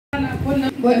sana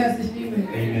kwa Bwana asifiwe.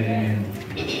 Amen.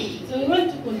 So we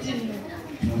want to continue.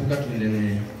 Tunataka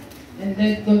tuendelee. And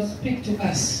let God speak to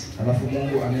us. Alafu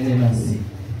Mungu anene nasi.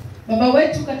 Baba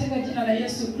wetu katika jina la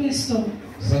Yesu Kristo.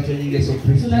 Asante nyingi Yesu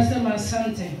Kristo. Tunasema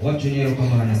asante. Watu wenyewe kwa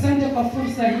maana. Asante kwa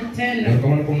fursa hii tena. Kwa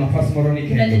maana kuna nafasi moroni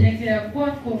kendo. Tunanyenyekea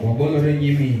kwako. Wabolo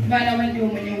renyimi. Bwana wewe ndio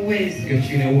mwenye uwezo.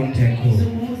 Kechine uonte yako.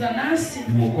 Zungumza nasi.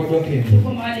 Uokodo kendo.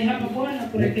 Tuko mahali hapa Bwana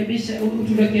kurekebisha,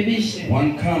 uturekebishe.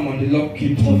 One come on the lock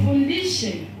kitu.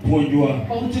 Tufundishe. Kuonjua.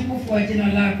 Kwa utukufu wa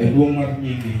jina lako. Eduomar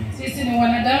nyingi. Sisi ni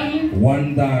wanadamu.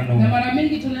 Wandano. Na mara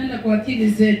mingi tunaenda kwa akili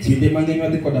zetu. Kinde mangeni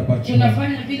wadi kwa dapachu.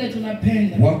 Tunafanya vile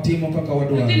tunapenda. Wakati mokaka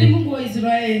waduwa. Lakini Mungu wa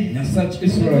Israeli. Na such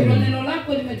Israel. Neno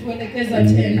lako limetuelekeza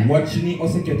tena. Wachini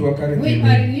oseketu wakare. We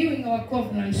are renewing our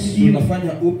covenant with you.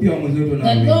 Tunafanya upya uamuzi wetu na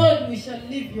The wewe. Lord, we shall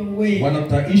live your way.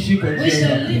 Wanataishi kwa njia We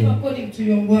shall live yako. according to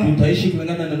your word. Tutaishi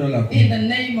kulingana na neno lako. In the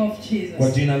name of Jesus. Kwa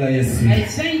jina la Yesu. I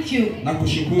thank you Na that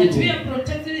kushukuru. we are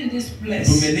protected in this place.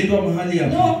 Tumelindwa mahali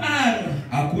hapa. No arrow,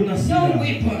 Hakuna no silaha.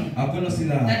 weapon Hakuna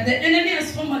silaha. that the enemy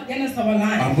has formed against our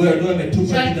life Ambayo adui ametupa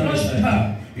shall katika maisha prosper.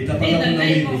 yetu. Itapata In the kuna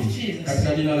name wingi of Jesus.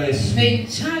 katika jina la Yesu. Be in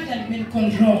charge and be in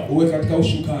control. Uwe katika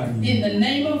ushukani. In the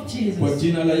name of Kwa Jesus.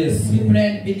 jina la Yesu. We pray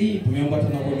and believe. Tumeomba na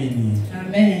kuamini.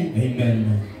 Amen. Amen.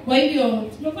 Kwa hivyo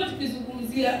tumekuwa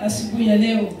tukizungumzia asubuhi ya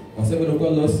leo Kwa sababu ndio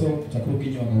loso chakula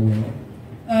kinywa kauno.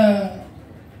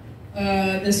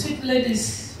 The sweet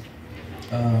ladies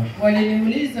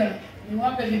waliniuliza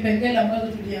niwape vipengele ambazo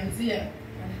tulianzia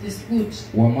and it is good.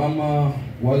 Wamama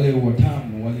wale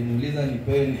watamu waliniuliza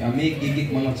nipewe amigi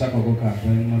mama chako koka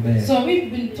kwa mabaya. So we've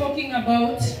been talking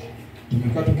about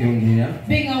Tumekuwa tukiongea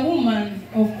being a woman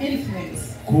of influence.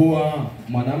 Kuwa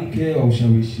mwanamke wa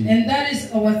ushawishi. And that is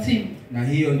our theme. Na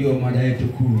hiyo ndio mada yetu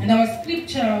kuu. And our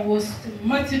scripture was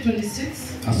Matthew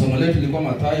 26. Somo letu lilikuwa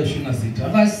Mathayo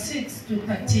 26 verse 6 to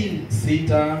 13.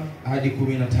 6 hadi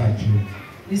 13.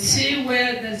 You see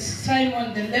where the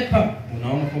Simon the leper,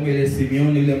 Unaona kwamba ile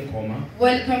Simeoni ile mkoma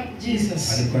welcomed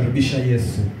Jesus. alimkaribisha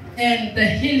Yesu. And the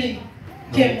healing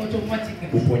came automatically.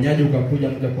 Uponyaji ukakuja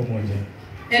moja kwa moja.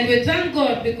 And we thank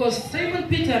God because Simon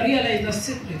Peter realized the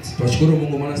secret. Tunashukuru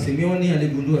Mungu maana Simeoni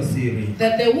aligundua siri.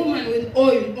 That the woman with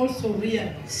oil also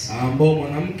realized. Ambao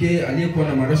mwanamke aliyekuwa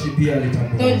na marashi pia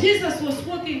alitambua. So Jesus was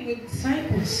walking with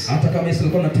disciples. Hata kama Yesu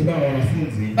alikuwa anatembea na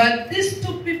wanafunzi. But these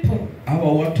two people,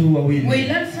 hawa watu wawili, we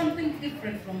learned something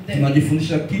different from them.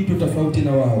 Tunajifundisha kitu tofauti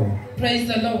na wao.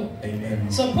 Praise the Lord. Amen.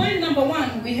 So point number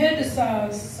 1, we had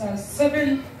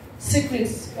 7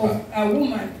 secrets of a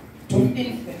woman of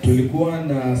influence. Tulikuwa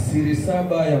na siri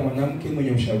 7 ya mwanamke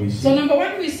mwenye ushawishi. So number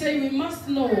 1, we say we must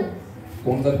know.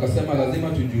 Kwanza tukasema lazima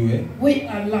tujue We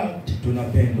are loved.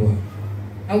 Tunapendwa.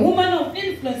 A woman of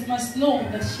influence must know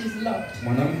that she is loved.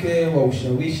 Mwanamke wa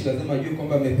ushawishi lazima ajue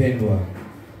kwamba amependwa.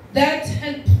 That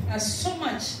helps us so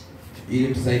much. Ili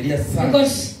tusaidia sana.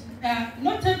 Because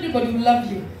not everybody will love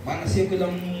you. Maana sio kila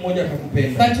mmoja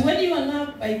atakupenda. But when you are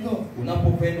loved by God,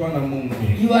 unapopendwa na Mungu,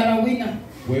 you are a winner.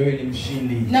 Wewe ni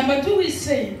mshindi. Number 2, we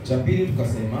say, cha pili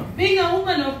tukasema, being a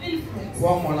woman of influence,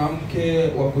 kwa mwanamke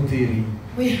wa kuthiri,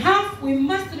 we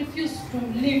must refuse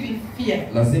to live in fear.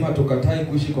 Lazima tukatae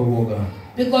kuishi kwa uoga.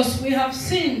 Because we have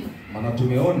seen maana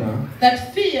tumeona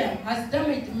that fear has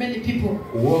damaged many people.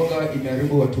 Uoga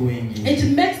imeharibu watu wengi.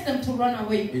 It makes them to run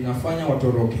away. Inafanya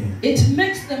watoroke. It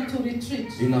makes them to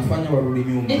retreat. Inafanya warudi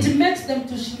nyuma. It makes them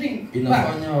to shrink.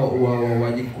 Inafanya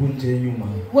wajikunje nyuma.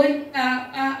 When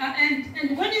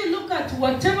and when you look at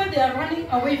whatever they are running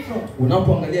away from,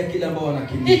 unapoangalia kile ambao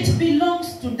wanakimbia, it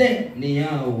belongs to them. Ni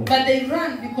yao. But they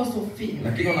run because of fear.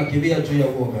 Lakini wanakimbia juu ya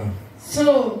uoga.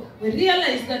 So we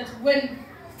realize that when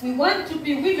we want to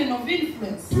be women of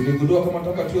influence, tuligundua kama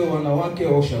tunataka tuwe wanawake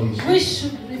wa ushawishi, we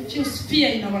should refuse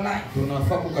fear in our life.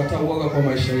 Tunafaa kukataa uoga kwa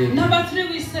maisha yetu. Number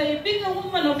 3, we say being a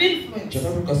woman of influence, cha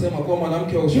tatu tukasema kuwa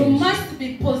mwanamke wa ushawishi, you must be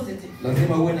positive.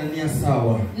 Lazima uwe na nia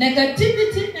sawa.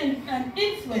 Negativity and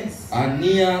influence,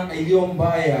 ania iliyo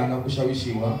mbaya na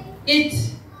kushawishiwa, it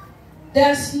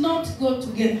does not go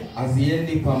together.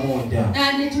 Haziendi pamoja.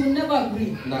 And it will never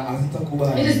agree. Na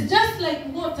hazitakubali. It is just like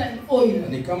water and oil.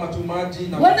 Ni kama tu maji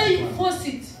na whether you force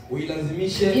it,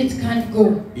 uilazimishe, it can't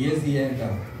go. Iwezi enda.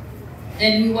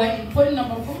 And we were in point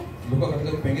number 4. Tulikuwa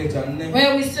katika kipengele cha 4.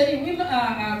 Where we say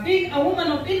women being a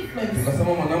woman of influence.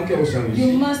 Tukasema mwanamke wa ushawishi,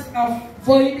 You must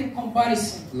avoid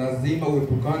comparison. Lazima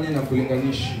uepukane na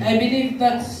kulinganisha. I believe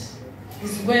that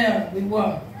is where we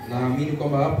were. Naamini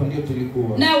kwamba hapo ndio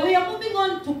tulikuwa. Now we are moving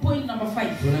on to point number 5.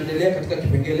 Tunaendelea katika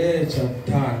kipengele cha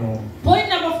 5. Point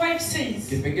number 5 says,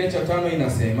 Kipengele cha 5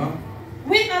 inasema,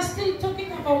 We are still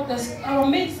talking about our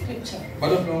main scripture.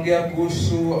 Bado tunaongea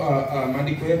kuhusu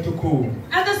maandiko yetu kuu.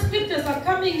 Other scriptures are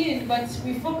coming in, but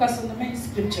we focus on the main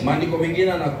scripture. Maandiko mengine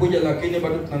yanakuja lakini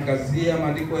bado tunaangazia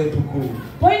maandiko yetu kuu.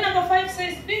 Point number 5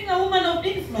 says, being a woman of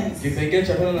influence. Kipengele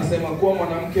cha 5 nasema kuwa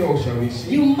mwanamke wa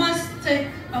ushawishi. You must take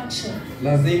action.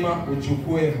 Lazima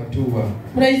uchukue hatua.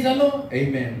 Praise the Lord.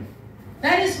 Amen.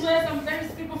 That is where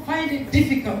sometimes people find it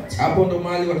difficult. Hapo ndo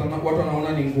mahali watu wanaona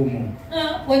ni ngumu.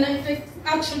 When I take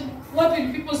action, what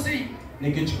will people say?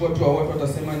 Nikichukua tu watu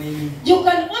watasema nini? You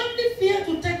can only fear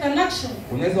to take an action.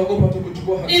 Unaweza ogopa tu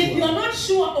kuchukua hatua. If you are not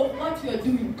sure of what you are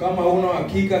doing. Kama huna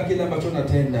hakika kile ambacho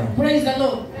unatenda. Praise the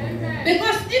Lord. Amen.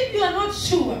 Because if you are not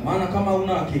sure, maana kama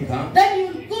huna hakika, then you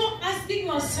will go asking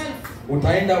yourself,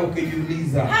 utaenda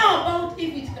ukijiuliza, how about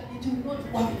if it will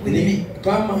not work with me?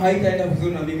 Kama haitaenda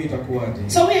vizuri na mimi itakuwaje?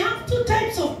 So we have two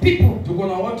types of people. Tuko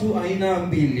na watu aina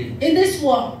mbili in this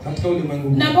world. Katika ulimwengu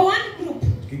huu. Number one group.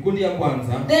 Kikundi ya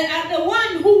kwanza. They are the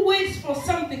one who waits for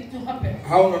something to happen.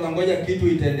 Hao wanangoja kitu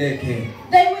itendeke.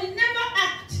 They will never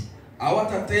act.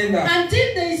 Hawatatenda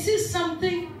until they see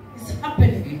something is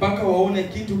happening. Mpaka waone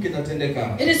kitu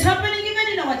kinatendeka. It is happening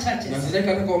even in our churches.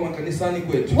 Inatendeka hata kwa makanisani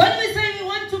kwetu. When we say we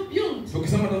want to build,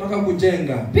 tukisema tunataka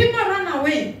kujenga, people run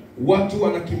away. Watu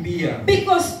wanakimbia.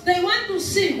 Because they want to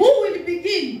see who will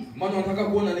begin. Maana wanataka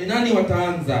kuona ni nani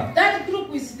wataanza. That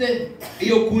group is there.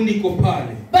 Hiyo kundi iko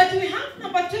pale. But we have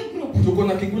number 2 group. Tuko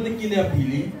na kikundi kingine ya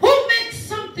pili. Who makes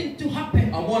something to happen.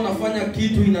 Ambao wanafanya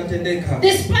kitu inatendeka.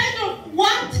 Despite of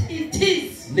what it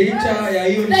is. Licha ya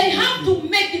hiyo, they have to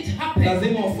make it happen.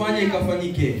 Lazima wafanye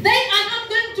ikafanyike. They are not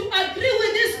going to agree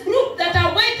with this group that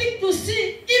are waiting to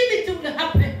see if it will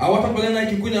happen. Hawatakubaliana na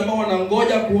kikundi ambao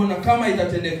wanangoja kuona kama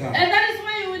itatendeka. And that is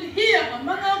why you will hear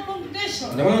among our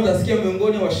congregation. Ndio maana utasikia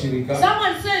miongoni wa shirika.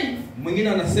 Someone saying, mwingine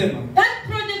anasema, that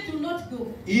project will not go.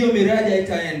 Hiyo miradi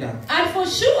haitaenda. And for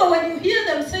sure when you hear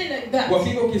them say like that. Kwa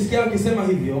hakika ukisikia wakisema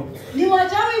hivyo, ni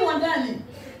wachawi wa ndani.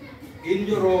 In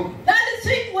your roho. That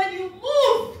is it, when you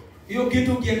move. Hiyo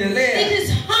kitu kiendelea. It is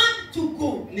hard to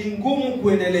go. Ni ngumu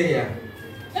kuendelea.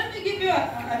 Let me give you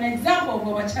an example of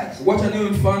our church. Wacha niwe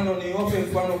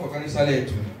mfano kwa kanisa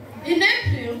letu. In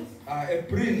April,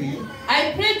 Aprili,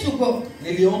 I prayed to God.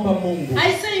 Niliomba Mungu.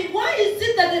 I say, why is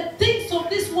it that the things of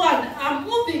this world are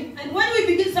moving, and when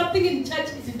we begin something in church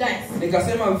it dies?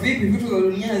 Nikasema vipi vitu za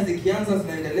dunia zikianza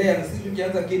zinaendelea na sisi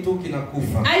tukianza kitu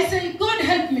kinakufa. I say, God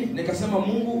help me. Nikasema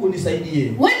Mungu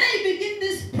unisaidie. When I begin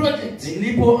this project,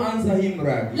 nilipoanza hii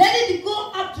mradi, let it go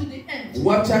up to the end.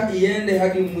 Wacha iende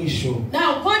hadi mwisho.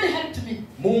 Now God helped me.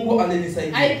 Mungu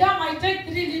alinisaidia. I take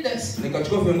 3 leaders.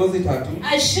 Nikachukua viongozi 3.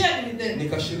 I shared with them.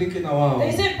 Nikashiriki na wao.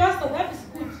 They say, Pastor, that is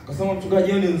good. Kasema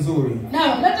mchungaji, hiyo ni nzuri.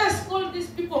 Now let us call these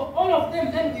people, all of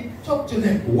them, then we talk to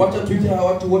them. Wacha tuite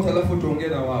hawa watu wote alafu tuongee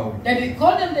na wao. Then we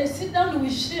call them, they sit down, we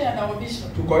share our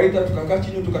vision. Tukawaita, tukakaa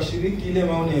chini, tukashiriki ile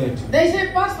maoni yetu. They say,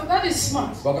 Pastor, that is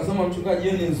smart. Wakasema mchungaji,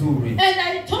 hiyo ni nzuri. And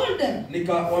I told them,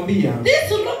 nikawaambia,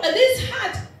 this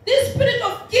heart, this spirit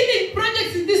of killing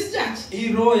projects in this church, hii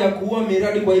roho ya kuua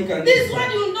miradi kwa hii kanisa, this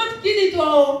one you will not kill it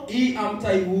all. Hii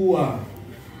amtaiua.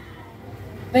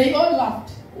 They all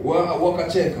laughed.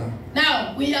 Wakacheka.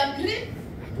 Now we agree.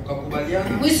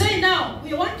 Tukakubaliana. We say now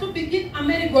we want to begin a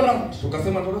merry-go-round.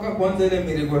 Tukasema tunataka kuanza ile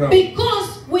merry-go-round. Because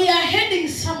we are heading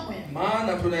somewhere.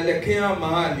 Maana tunaelekea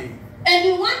mahali. And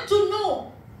we want to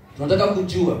know. Tunataka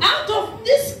kujua. Out of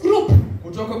this group,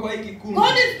 kutoka kwa hiki kundi,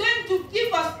 God is going to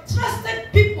give us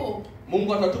trusted people.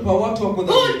 Mungu atatupa watu wa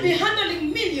kudhamini. Who will be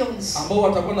handling millions. Ambao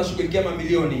watakuwa wanashughulikia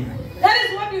mamilioni. That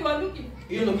is what we were looking.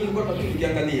 Hiyo ndio kilikuwa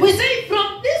tukiangalia. We say from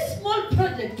this small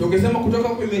project, tukisema kutoka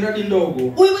kwa miradi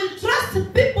ndogo, we will trust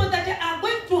people that are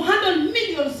going to handle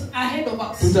millions ahead of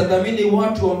us. Tutadhamini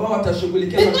watu ambao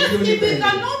watashughulikia mamilioni. Because if we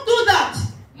cannot do that,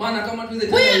 maana kama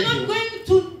tuweze we are not going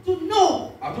to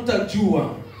know.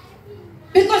 Hatutajua.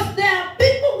 Because there are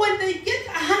people when they get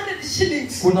 100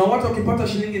 shillings. Kuna watu wakipata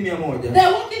shilingi 100.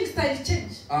 Their walking style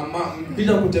change. Ama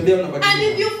bila kutembea unabadilika. And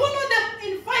if you follow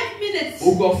them in 5 minutes,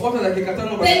 ukiwafuata dakika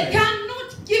 5 baadaye, they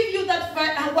cannot give you that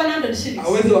 100 shillings.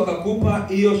 Hawezi wakakupa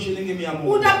hiyo shilingi 100.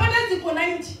 Utapata ziko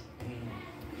 90.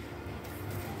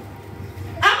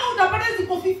 Ama utapata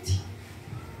ziko 50.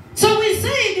 So we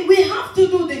said we have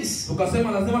to do this.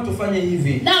 Tukasema lazima tufanye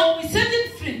hivi. Now we set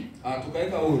it free.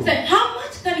 Tukaweka huru. Say, how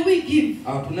much can we give?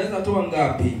 Tunaweza toa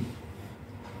ngapi?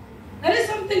 That is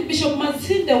something Bishop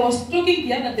Masinde was talking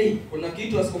the other day. Kuna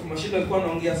kitu Askofu Masinde alikuwa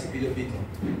anaongea siku iliyopita.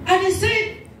 And he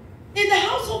said, in the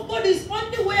house of God is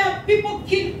only where people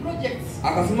kill projects.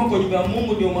 Akasema kwa nyumba ya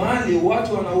Mungu ndio mahali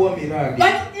watu wanaua miradi.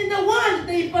 But in the world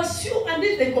they pursue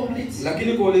until they complete.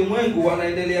 Lakini kwa ulimwengu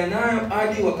wanaendelea nayo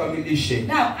hadi wakamilishe.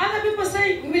 Now other people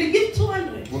say we will give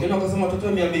 200. Wengine wakasema watoto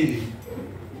 200.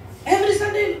 Every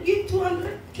Sunday we give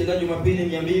 200. Kila Jumapili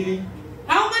 200.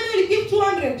 How many will give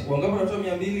 200? Wangapi watoto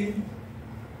 200?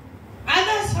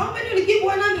 Others, how many will give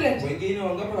 100? Wengine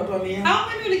wangapi watoto 100? How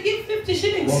many will give 50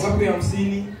 shillings? Wangapi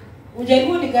 50?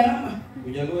 Ujaluo ni gharama.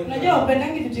 Ujaluo. Unajua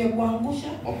wapendangi vitu ya kuangusha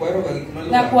Okwero kalikuna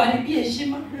na kuharibia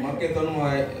heshima. Marketon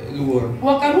wa luor.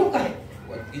 Wakaruka.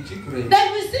 Ichikre.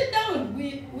 Then we sit down,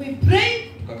 we pray.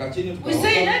 We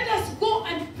say let us go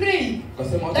and pray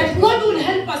that God will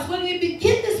help us when we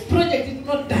begin this project. It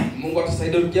will not die. Mungu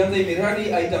atusaidie tukianza hii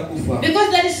miradi haitakufa.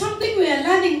 Because there is something we are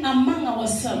learning among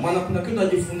ourselves. Maana kuna kitu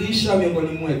tunajifundisha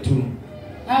miongoni mwetu.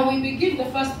 Now we begin the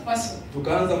first person.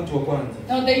 Tukaanza mtu wa kwanza.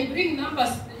 Now they bring numbers,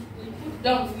 they put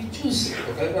down, we choose.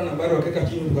 Wakaweka nambari wakaweka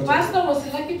chini tukachukua. Pastor was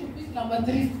lucky to pick number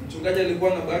 3. Mchungaji alikuwa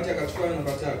na bahati akachukua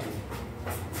namba 3.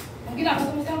 Mwingine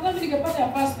akasema kama ningepata ya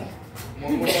pastor.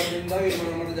 Mungu apendaye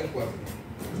mmoja kwa.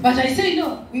 But I say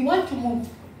no, we want to move.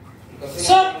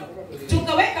 So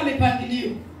tukaweka mipangilio.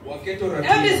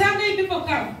 Every Sunday people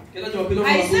come. I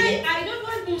say I don't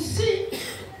want to see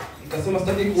someone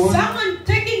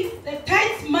taking the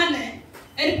tithe money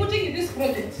and putting in this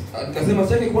project.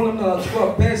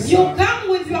 You come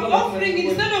with your offering,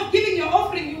 instead of giving your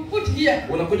offering you put here.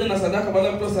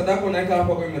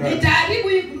 Nitaharibu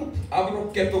hii group.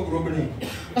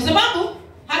 Kwa sababu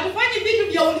hatufanyi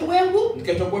vitu vya ulimwengu.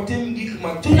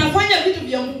 Tunafanya vitu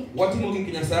vya Mungu.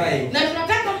 Na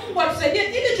tunataka Mungu atusaidie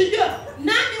ili tujue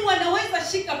nani wanaweza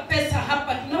shika pesa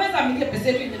hapa. Tunaweza aminia pesa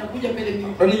yetu inakuja mbele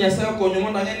Mungu. We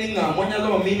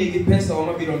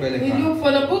look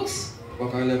for the books.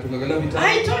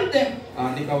 I told them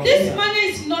this money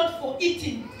is not for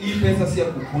eating.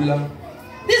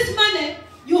 This money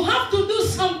you have to do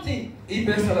something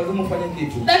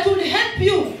that will help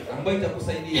you.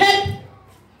 Help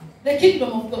the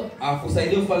kingdom of God. I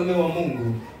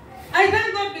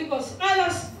thank God because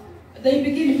others they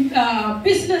begin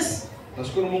business.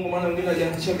 Small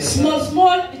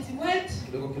it went.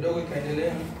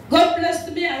 God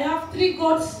blessed me. I have 3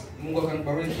 goats.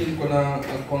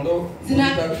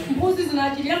 Mbuzi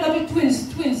zinaachilianga tu twins.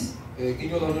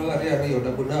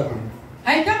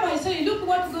 I come, I say, look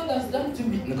what God has done to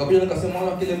me.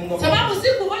 Sababu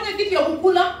sikufanya kitu ya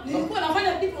kukula, nilikuwa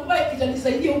nafanya kitu ambacho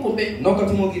kitanisaidia huko mbele.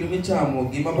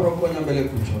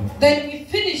 Then we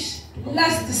finish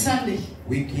last Sunday.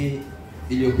 Wiki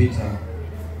iliyopita.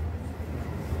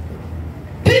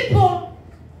 People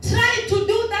try to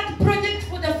do that project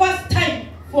for the first time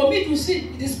for me to see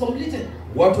it is completed.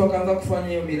 Watu wakaanza kufanya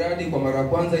hiyo miradi kwa mara ya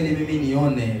kwanza ili mimi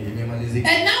nione imemalizika.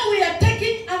 And now we are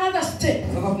taking another step.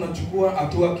 Sasa tunachukua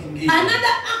hatua kingine.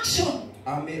 Another action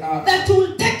that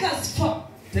will take us far.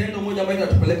 Tendo moja ambalo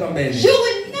itatupeleka mbele. You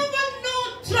will never know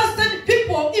trusted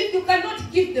people if you cannot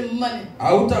give them money.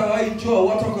 Hautawahi jua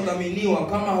watu wakadhaminiwa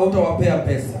kama hautawapea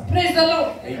pesa. Praise the Lord.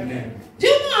 Amen. Do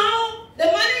you know how the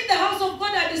money in the house of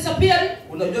God are disappearing?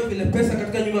 Unajua vile pesa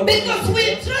katika nyumba ya Bwana. Because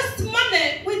we trust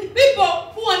money with people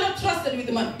who are not trusted with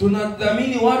money.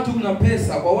 Tunadhamini watu na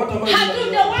pesa kwa watu ambao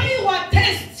hatujawahi wa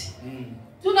test.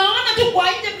 Tunaona tu kwa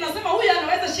nje tunasema huyu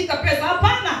anaweza shika pesa.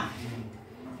 Hapana.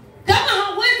 Kama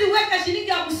hawezi weka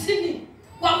shilingi 50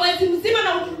 kwa mwezi mzima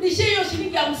na uturudishie hiyo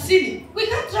shilingi 50, we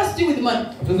can't trust you with money.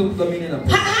 Hatuwezi kudhamini na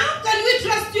pesa. How can we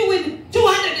trust you with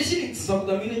 200 shillings?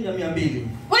 Tutakudhamini na 200.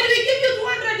 When we give you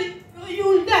 200, you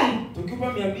will die. Tukipa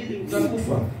 200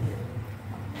 utakufa.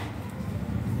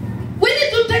 We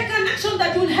need to take an action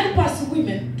that will help us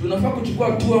women. Tunafaa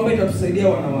kuchukua hatua ambayo itatusaidia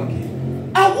wanawake.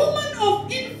 A woman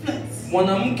of influence.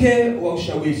 Mwanamke wa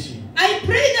ushawishi. I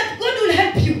pray that God will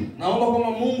help you. Naomba kwamba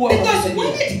Mungu because when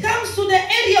it comes to the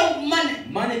area of money,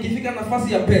 maana ikifika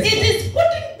nafasi ya pesa, it is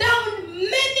putting down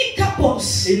many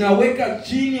couples. Inaweka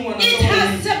chini wanandoa. It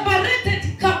has separated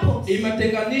couples.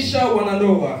 Imetenganisha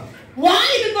wanandoa.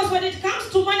 Why? Because when it comes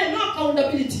to money, no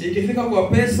accountability. Ikifika kwa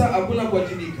pesa hakuna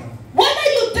kuwajibika.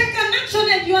 Whether you take an action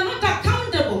and you are not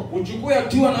accountable, uchukue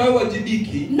hatua na wewe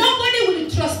wajibiki, nobody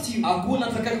will trust you. Hakuna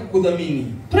atakaye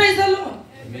kukudhamini. Praise the Lord.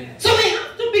 Amen. So we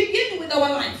have to begin with our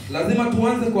life. Lazima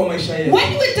tuanze kwa maisha yetu.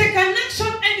 When we take an action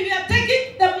and we are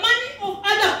taking the money of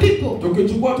other people,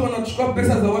 tukichukua tu tunachukua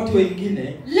pesa za watu wengine,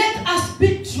 let us be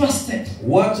trusted.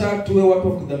 Wacha tuwe watu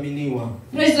wa kudhaminiwa.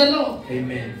 Praise the Lord.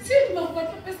 Amen. Si tumekupa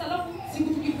pesa alafu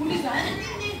siku tukikuuliza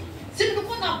nini? Si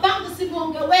tulikuwa na bank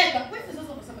simuongeweka. Kwa hivyo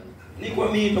sasa unasema ni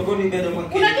kwa mimi tokoni bado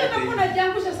makini. Unajua utakuwa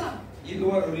unajiangusha sana. Ile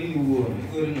watu really huo, ni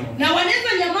kweli no. Na wanaweza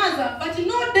nyamaza, but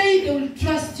no day they will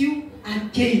trust you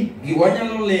again.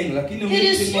 It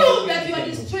is you that you are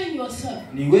destroying yourself.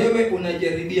 But when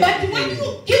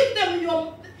you give them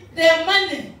their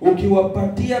money,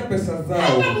 ukiwapatia pesa zao,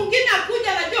 hata mwingine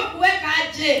akuja anajua kuweka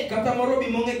aje. Kata morobi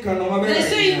monge kana mabele. They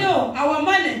say no, our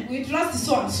money we trust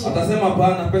so and so. Atasema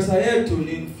hapana, pesa yetu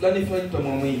ni fulani fulani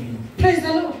tutamwamini. Praise the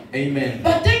Lord. Amen.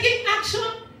 But taking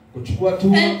action, kuchukua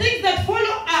tu, and things that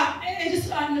follow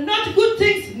are not good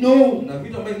things. No. Na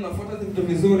vitu ambavyo vinafuata vitu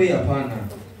vizuri hapana.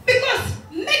 Because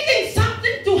making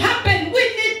something to happen, we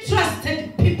need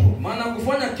trusted people. Maana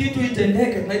kufanya kitu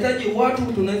itendeke tunahitaji watu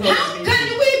tunaweza kuamini. How can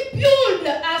we build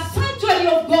a sanctuary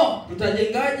of God?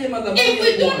 Tutajengaje madhabahu ya Mungu?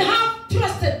 If we don't have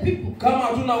trusted people. Kama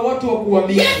hatuna watu wa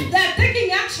kuamini. Yes, they are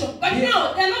taking action, but yes,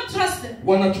 no, they are not trusted.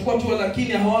 Wanachukua tu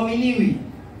lakini hawaaminiwi.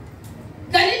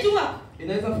 Can it work?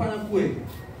 Inaweza fanya kweli.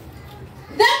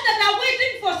 Them that are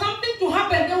waiting for something to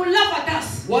happen, they will laugh at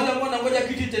us. Wale ambao wanangoja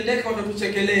kitu itendeke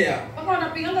watatuchekelea. Kama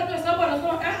wanapingana tu sababu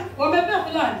wanasema wamepewa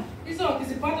fulani. Hizo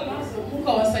wakizipata nazo Mungu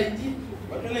awasaidie.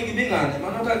 Watu wengi bingane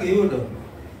maana hata geudo.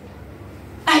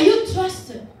 Are you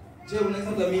trusted? Je,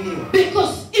 unaweza dhaminiwa?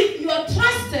 Because if you are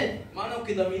trusted, maana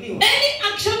ukidhaminiwa,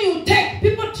 any action you take,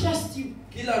 people trust you.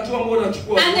 Kila hatua ambayo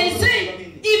unachukua, and they say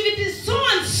if it is so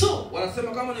and so,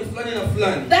 wanasema kama ni fulani na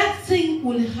fulani, that thing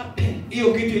will happen.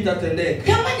 Hiyo kitu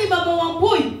itatendeka. Kama ni baba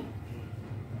Wambui,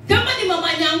 kama ni mama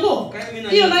Nyango,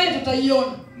 hiyo nayo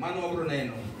tutaiona. Maana wabro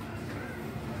neno.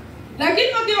 Lakini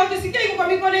wakisikia iko kwa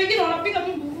mikono nyingine wanapiga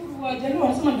tu ndururu, wajaluo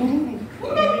wanasema ndururu.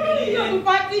 Hiyo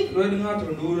tupati. Wewe ni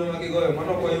ngato ndururu na kigoyo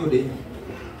maana kwa yude.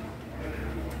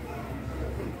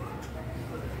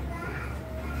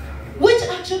 Which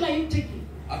action are you taking?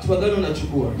 Hatua gani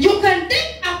unachukua? You can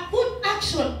take a good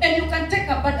action and you can take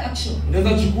a bad action.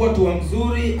 Unaweza chukua hatua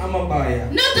nzuri ama mbaya.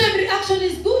 Not every action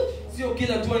is good. Sio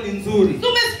kila hatua ni nzuri. So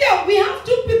we have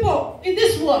two people in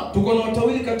this world. Tuko na watu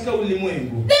wawili katika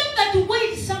ulimwengu. Them that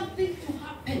wait something to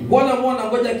happen. Wala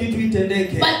wanangoja kitu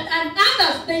itendeke. But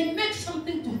others they make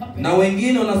something to happen. Na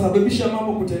wengine wanasababisha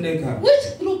mambo kutendeka.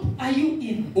 Which group are you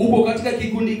in? Upo katika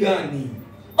kikundi gani?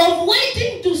 Of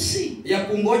waiting to see. Ya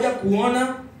kungoja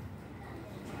kuona.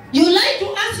 You like to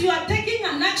us, you are taking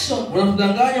an action.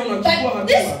 Unatudanganya unachukua hatua.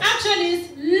 This action is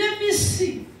let me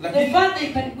see. The further they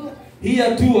can go. Hii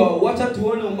hatua wacha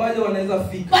tuone umbali wanaweza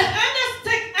fika. But others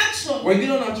take action.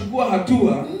 Wengine wanachukua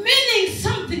hatua meaning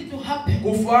something to happen.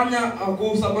 Kufanya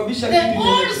kusababisha kitu. The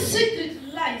whole secret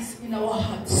lies in our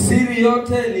hearts. Siri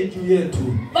yote ni juu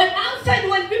yetu. But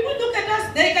outside when people look at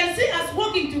us, they can see us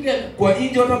walking together. Kwa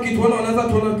nje watu wakituona wanaweza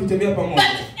tuona tukitembea pamoja.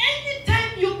 But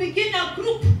anytime you begin a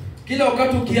group, kila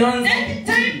wakati ukianza,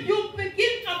 anytime you begin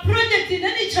a project in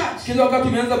any church, kila wakati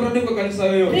umeanza project kwa kanisa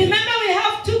yoyote, remember we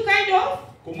have two kind of,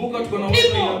 kumbuka tuko na watu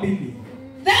aina mbili.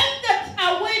 Them that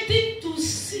are waiting to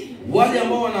see, wale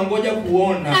ambao wanangoja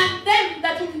kuona, and them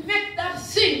that will make that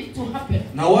thing to happen,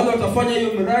 na wale watafanya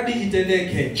hiyo miradi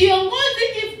itendeke. Kiongozi,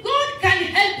 if God can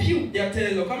help you,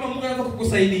 yatelo kama Mungu anaweza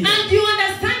kukusaidia, and you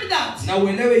understand that, na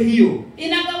uelewe hiyo,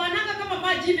 inagawananga kama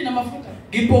maji hivi na mafuta.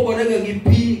 Gipo gorega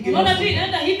gipi, unaona tu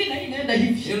inaenda hivi na inaenda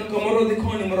hivi. Yeye kama rodhi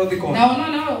koni. Na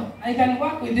unaona I can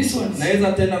work with this ones.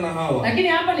 Naweza tena na hawa. Lakini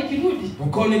hapa nikirudi,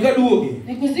 ukoni kaduoge.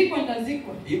 Nikuzikwa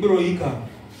nitazikwa. Ibroika.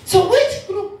 So which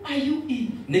group are you in?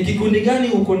 Ni kikundi gani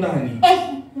uko ndani? Of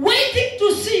waiting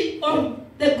to see or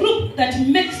the group that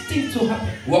makes things to happen?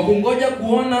 Wakungoja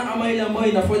kuona ama ile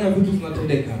ambayo inafanya vitu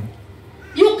zinatendeka?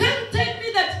 You can't tell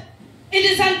me that it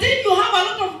is until you have a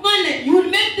lot of money you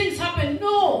will make things happen.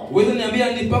 No. Wewe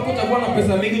niambia ni pako utakuwa na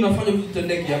pesa mingi unafanya vitu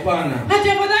vitendeke? Hapana.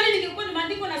 Hata afadhali ningekuwa ni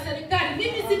maandiko na serikali.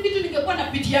 Mimi si vitu ningekuwa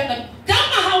napitianga.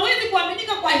 Kama hawezi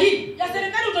kuaminika kwa hii ya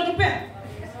serikali utatupea.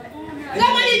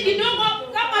 Kama hii kidogo,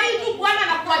 kama hii tu bwana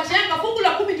anakuachianga fungu la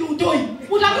 10 ndio utoi.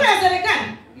 Utakuwa ya serikali.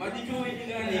 Majicho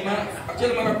hivi gani?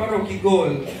 Actually mara paro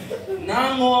kigol.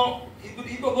 Nango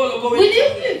ipo golo go. Will you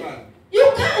live? You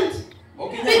can't.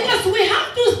 Okay, because we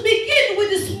have to begin with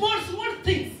the small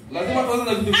things. Lazima tuanze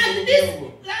na vitu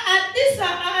vidogo. At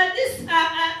this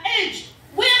age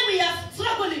where we are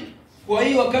struggling. Kwa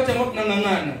hiyo wakati ambao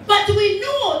tunangangana. But we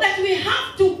know that we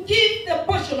have to give the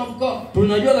portion of God.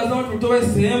 Tunajua lazima tutoe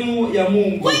sehemu ya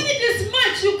Mungu. When it is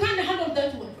much you can't handle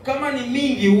that one. Kama ni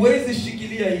mingi huwezi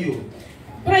shikilia hiyo.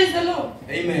 Praise the Lord.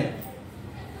 Amen.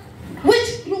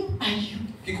 Which group are you?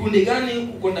 Kikundi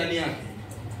gani uko ndani yake?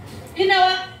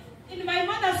 In my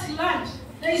mother's land,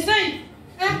 they say,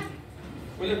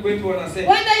 wale kwetu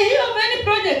wanasema, when they hear of any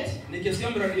project, nikisikia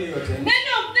mradi yoyote, many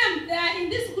of them they are in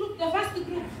this group, the first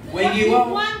group. Wengi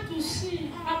wao want to see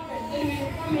happen, they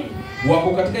will come in. Wako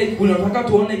katika kikundi wanataka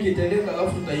tuone kitendeka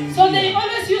alafu tutaingia. So they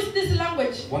always use this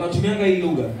language. Wanatumianga hii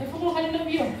lugha. Efumo kanina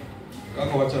bio.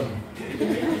 Kaka wachana.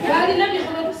 Gari na bio.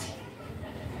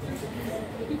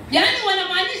 Yaani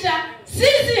wanamaanisha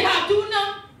sisi hatuna,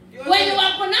 wenye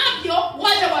wako navyo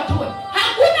wacha watoe.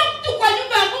 Hakuna mtu kwa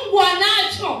nyumba ya Mungu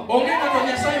anacho. Ongea kwa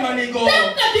Nyasaye manigo.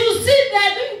 That you see they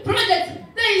are doing projects,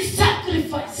 they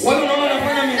sacrifice. Wale unaona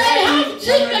wanafanya miradi. They have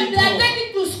children they are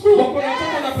taking to school. Wako na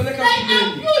watoto wanapeleka shule. They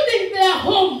are building their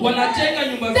home. Wanajenga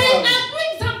nyumba zao. They are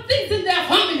doing some things in their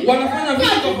family. Wanafanya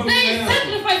vitu kwa familia yao. They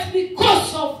sacrifice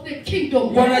because of the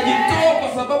kingdom. Wanajitoa kwa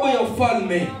sababu ya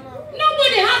ufalme.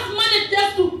 Nobody has money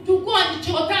just to go and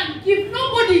chota and give.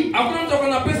 Nobody. Hakuna mtu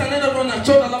akona pesa anaenda tu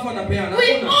anachota alafu anapeana.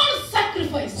 We all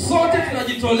sacrifice. Sote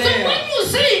tunajitolea. So when you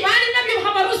say bali nabyo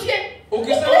habarusie.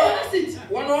 Ukisema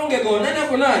wanaonge go nani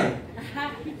ako naye?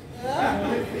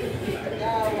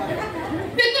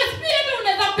 Because pia ndio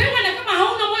unaweza pewa na kama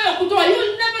hauna moyo wa kutoa, you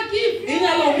will never give.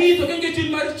 Inyalo mito kenge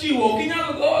chimarichiwo,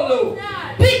 kinyalo golo.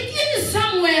 Begin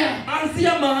somewhere.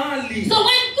 Anzia mahali. So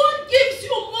when God gives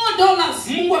you more dollars,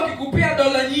 Mungu akikupea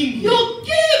dola nyingi, you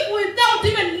give without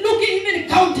even looking, even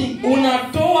counting.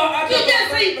 Unatoa hata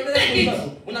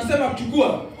unasema kuchukua.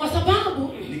 Kwa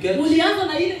sababu ulianza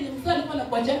na ile yenye mzee alikuwa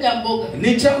anakuachaga ya mboga.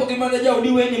 Ni chako kimaleja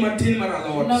udiwe ni matini mara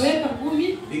lot. Unaweka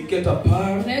 10, iketa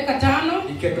par, unaweka 5,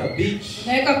 iketa beach,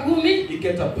 unaweka 10,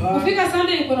 iketa par. Kufika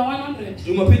Sunday uko na 100.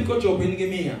 Jumapili kocha opening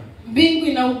 100. Mbingu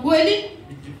ina ukweli.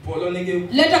 Polo nige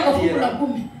leta kwa fungu la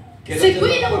 10. Siku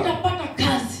ile utapata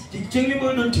kazi. Chengi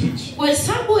bodo teach. Kwa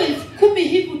hesabu 10,000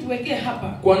 hivi tuwekee hapa.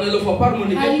 Kwa nelo fa par mo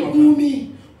nige 10,000.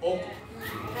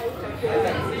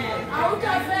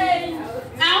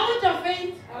 Out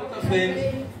of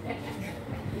faith.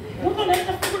 Mungu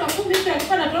analeta fungu la 10 hivi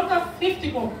alikuwa anatoka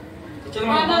 50 kwa.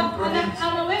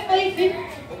 Anaweka hivi.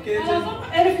 Okay. Anasema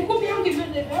 10,000 yangu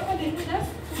imeenda hapa ndio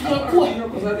tunakuwa.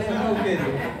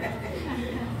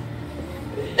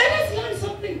 Let us learn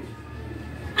something.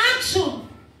 Action.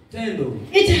 Tendo.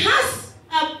 It has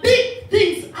a big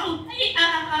things out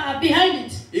behind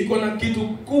it. Iko na kitu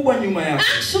kubwa nyuma yake.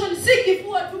 Action si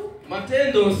kifua tu.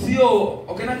 Matendo sio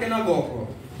okena kena goko.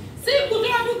 Si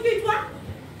kutoa tu kichwa.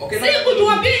 Okena si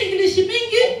kutoa bila English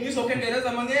mingi. Ni so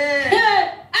Kiingereza mange.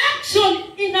 Action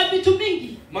ina vitu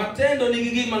mingi. Matendo ni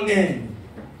gigi mange.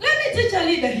 Let me teach a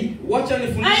leader here. Wacha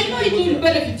nifundishe. I know it will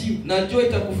benefit you. Najua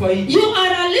itakufaidi. You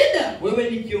are a leader. Wewe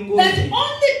ni kiongozi. That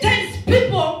only tells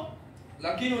people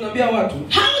lakini unaambia watu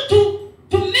how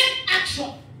to make action.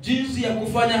 Jinsi ya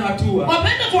kufanya hatua.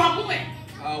 Wapenda tuamue.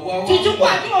 Tuchukue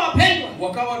hatua wapendwa.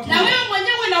 Wakawa tu. Na wewe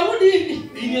mwenyewe narudi hivi.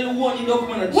 Ile huo ni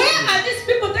document. Where are these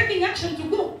people taking action to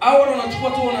go? Hao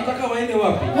wanachukua tu wanataka waende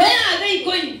wapi? Where are they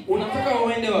going? Unataka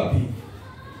waende wapi?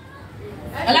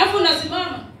 Alafu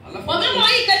unasimama. Wamama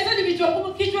hii kanisa ni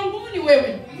kichwa ngumu ni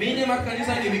wewe. Mimi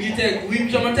makanisa ni bigite,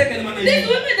 wimcha mateke ni maana. These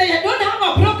women they don't have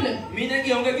a problem. Mimi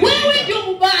ngiongea wewe ndio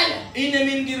mbaya. Ine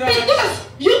mingira. Because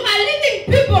you are leading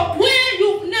people where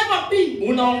you've never been.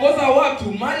 Unaongoza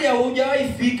watu mali ya hujawahi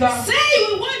fika. Say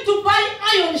we want to buy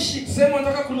iron sheet. Sema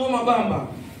nataka kununua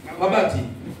mabati.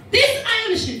 This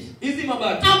iron sheet. Hizi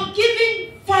mabati. I'm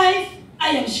giving 5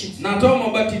 iron sheets. Natoa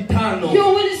mabati 5.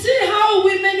 You will see how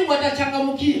women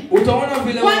watachangamkia. Utaona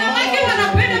vile wanawake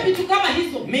wanapenda vitu kama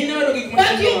hizo. Mimi ndio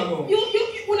nikikumbuka mambo.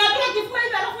 Unatoa kifua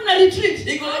hivi alafu na retreat.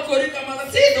 Iko na korika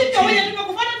mara sisi ndio wenye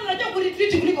tumekufanya tunajua ku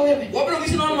retreat kuliko wewe. Wapo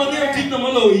ukisema mwangia retreat na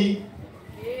maloi.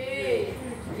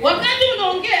 Wakati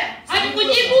unaongea hadi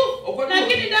kujibu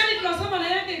lakini ndani tunasema na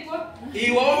yake iko.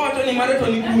 Iwao watu ni mareto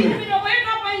ni kule. Mimi ndio wewe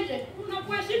hapa nje.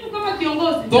 Tunakuheshimu kama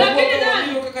kiongozi. Lakini ndani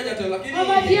ndio kaka jata lakini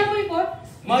mabati yako iko.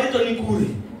 Mareto ni kule.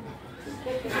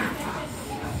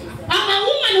 I'm a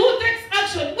woman who takes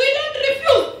action. We don't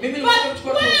refuse. But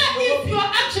where is your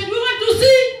action? We want to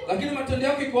see. Lakini matendo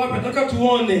yako iko wapi? Nataka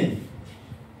tuone.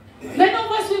 Many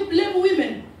of us will blame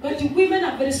women, but women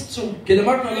are very strong.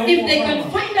 If they can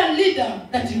find a leader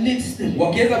that leads them.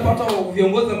 Wakiweza pata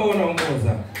viongozi ambao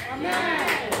wanaongoza.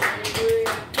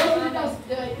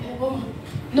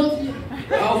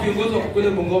 Hao viongozi wa kule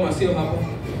Bungoma sio hapa.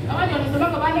 Hawa ndio wanasema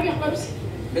bana vya harusi.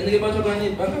 Bende bacho gani?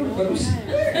 Banga harusi.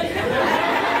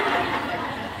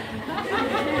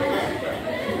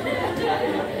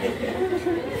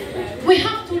 We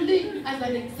have to lead as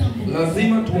an example.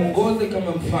 Lazima tuongoze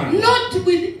kama mfano. Not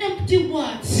with empty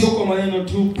words. Sio kwa maneno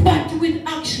tu, but with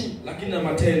action. Lakini na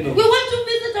matendo. We want to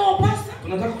visit our pastor.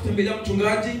 Tunataka kutembelea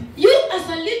mchungaji. You as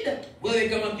a leader. Wewe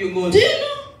kama kiongozi. Do you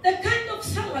know the kind of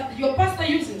salad your pastor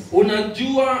uses?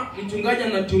 Unajua mchungaji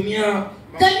anatumia.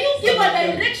 Can you give a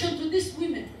direction to these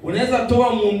women? Unaweza toa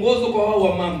muongozo kwa wao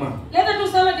wa mama. Leta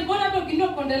tu salad bora hapo kinyo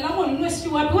konde lamo nunue si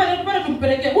wapi wewe bora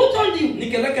tumpelekee. Who told you?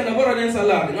 Nikeleka na bora na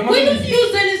salad. We don't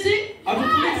use anything.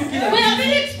 We are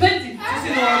very expensive.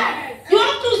 You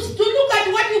have to look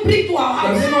at what you bring to our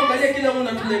house. Lazima angalia kila mtu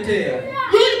anatuletea.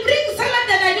 You will bring salad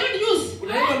that I don't use.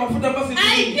 Unaweka mafuta basi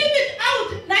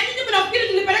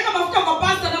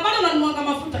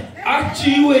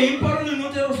iwe imparo ni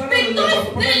note salad. Because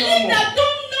the leader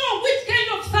don't know which kind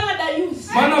of salad I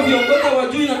use. Maana viongozi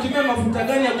hawajui natumia mafuta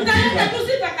gani ya kupika.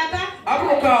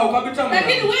 Hapo kao kabisa mwana.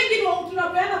 Lakini wengi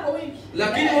tunapeana kwa wengi.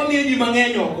 Lakini wao mimi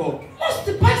mangenyo huko.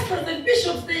 Most pastors and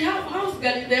bishops they have house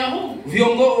girl in their home.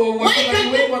 Viongozi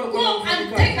wengi go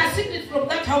and take a secret from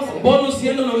that house. Mbona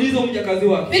usiende unauliza mjakazi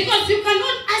wako? Because you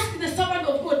cannot ask the servant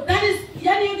of God. That is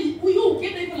yani you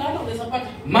get the people out of the servant.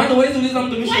 Maana wewe uliza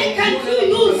mtumishi. Why can't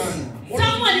you use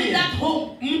someone in that home?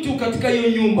 Mtu katika hiyo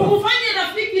nyumba. Ufanye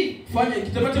rafiki. Fanya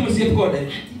kitamati msiep kode.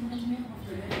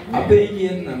 Ape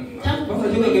yena. Basta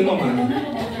joka gemo maana.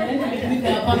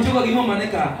 Joka gemo maana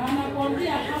ka.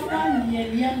 Anakwambia hapa ni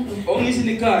Eliando. Ongisi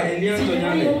nika Eliando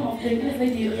nyale.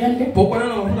 Pokwana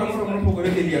na mafuta mara pokore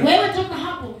Eliando. Wewe toka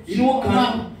hapo. Inuo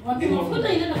kana.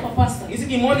 Mafuta inaenda kwa pastor. Ngisi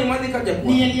kimoni mali kaja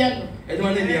kwa. Ni Eliando.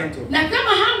 Edman Eliando. Na kama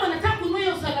hao wanataka kununua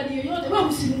hiyo saladi yoyote, wewe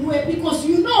usinunue because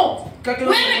you know.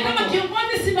 Wewe kama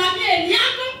kiongozi simamia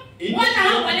Eliando. What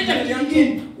happened at the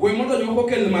beginning? We mother nyoko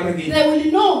kele maragi. They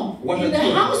will know in the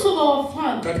house of our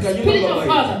Father. Spiritual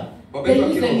Father. They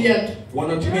use Eliando.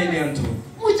 Wanatumia Eliando.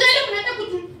 Mchele mnaenda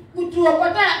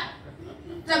kutuokota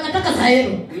takataka za hero.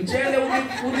 Mchele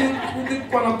udi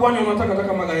kwa kwanya unataka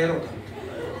taka magaero.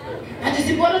 Hata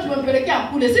si bora tumpelekea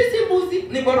kule. Sisi mbuzi.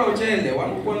 Ni bora uchele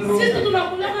wanakuwa ndio. Sisi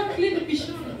tunakula clean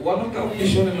pishoni. Wanakaa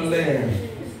pishoni male.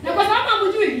 Na kwa sababu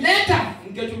hamjui leta.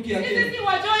 Mkechukia kile. Sisi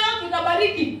wajoyo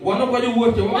tunabariki. Wanakuwa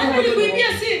wote. Wanakuwa kuibia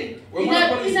siri.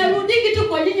 Inarudiki tu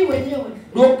kwa nyinyi wenyewe.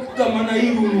 Dokta maana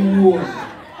hiru huo.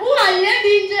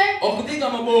 Uayendi nje. Okutinga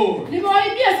mabo.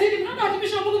 Nimewaibia siri. Mnaona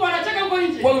watumishi wa Mungu wanacheka huko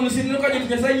nje. Kwa nini msinuka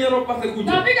jifanya nyero pase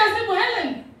kuja. Napiga simu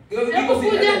Helen. Hebu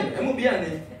kuja. Hebu biane.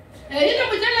 Ile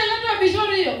mchele lazima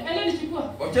bishori hiyo. Helen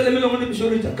chukua. Mchele mimi naomba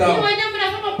bishori itakao. Ni wenyewe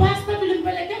mnasema pastor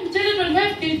tulimpelekea mchele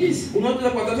 25 kg. Unaona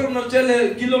kwa tatu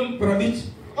mchele kilo parabichi.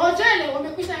 Mchele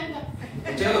wamekwisha enda.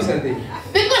 Mchele sasa.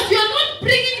 Because you are not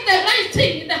bringing the right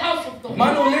thing in the house of God.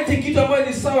 Maana ulete kitu ambacho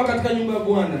ni sawa katika nyumba ya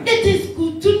Bwana. It is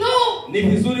good to know. Ni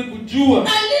vizuri kujua.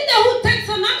 A leader who takes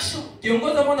an action.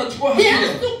 Kiongozi ambaye anachukua hatua. He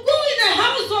has to go in the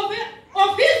house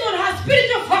of his or her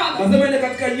spiritual father. Lazima ende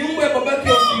katika nyumba ya babake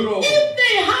wa kiroho. If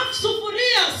they have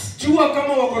sufurias. Jua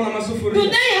kama wako na masufuria. Do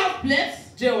they have plates?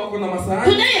 Je, wako na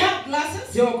masahani? Do they have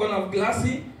glasses? Je, wako na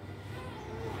glasi?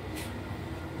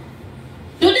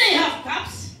 Do they have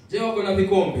cups? Je, wako na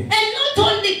vikombe? And not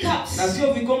only cups. Na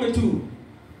sio vikombe tu.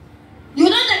 You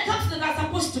know the cups that are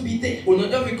supposed to be there.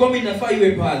 Unajua vikombe inafaa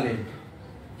iwe pale.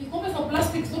 Vikombe za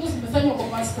plastic zote zimefanywa kwa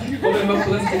pasta. Vikombe vya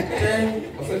plastic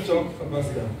wasecho kwa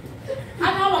pasta.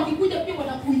 Hata hao wakikuja pia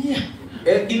wanakunyia.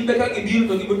 Gimbeka gibiru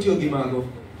to gibotio gimago.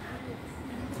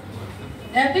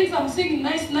 There are things I'm seeing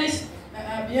nice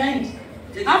behind.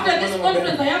 After this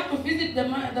conference, I have to visit the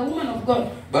woman of God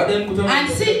and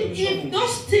see if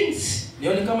those things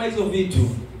nione kama hizo vitu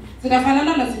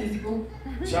zinafanana na zilizoko.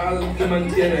 Charles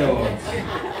Kimantiero.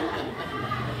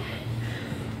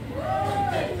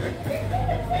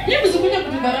 Yeye msikuja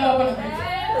kutudharau hapa na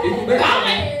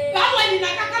Bawe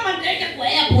ninakaa kama ndege kwa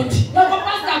airport. Na kwa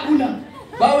pasta hakuna.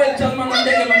 Bawe chama na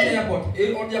ndege kwa airport.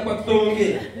 Odia kwa tonge.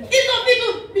 Hizo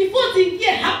vitu before ziingie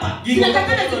hapa.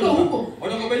 Zinatakana ziko huko.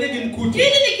 Wanakopeleki mkuti.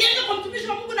 Ili nikienda kwa mtumishi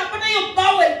wa Mungu napata hiyo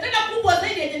bawe tena kubwa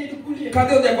zaidi yenye nilikulia.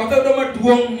 Kade odia kwa kado ma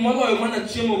duong molo maana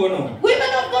chiemo gono.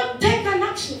 Women of God take an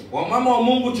action. Wamama wa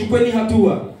Mungu chukweni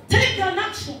hatua. Take an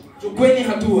action. Chukweni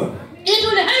hatua. It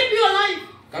will help your life.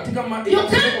 Katika you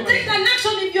can't take an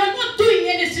action if you are not doing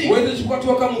anything. Wewe chukua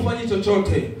hatua kama ufanye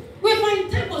chochote. We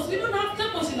find tables. We don't have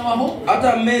tables in our home.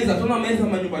 Hata meza, tuna meza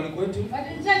manyumbani kwetu. But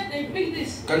in church they bring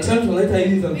this. Kanisani tunaleta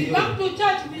hizi za We vioo. come to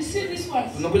church we see this one.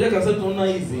 Tunakuja kanisani tunaona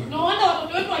hizi. No wonder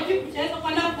watoto wetu wajui kucheza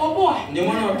kwa na kuboa. Ndio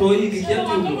maana watoto hiki kiatu.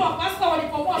 Watoto wa pastor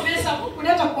walipoboa mesa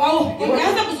kuleta kwao.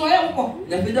 Wakaanza kuzoea huko.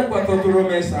 Nyakija kwa totoro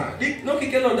mesa. No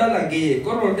kikelo dala ge,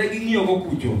 koro degi ngiyo go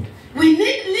kujo. We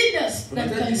need leaders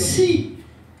that can see.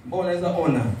 Mbona unaweza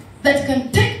ona? That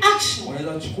can take action.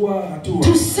 Wanaweza chukua hatua.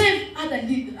 To save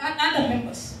other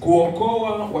members.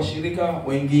 Kuokoa washirika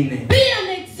wengine. Be an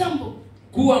example.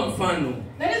 Kuwa mfano.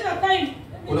 There is a time.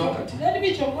 Kuna wakati. Let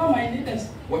me chokoa my leaders.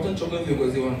 Watu nichokoe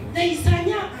viongozi wangu. They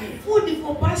sanya food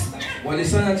for pastor.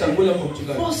 Walisanya chakula kwa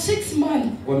mchungaji. For 6 months.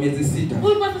 Kwa miezi 6.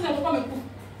 Huyu pastor alikuwa amekufa.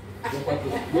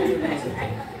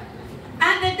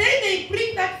 And the day they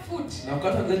bring that food. Na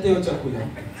wakati leta hiyo chakula.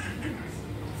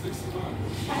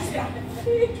 Pastor.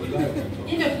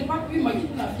 Ndio tulipata huyu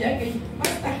magitu na afya yake hii.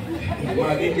 Pastor.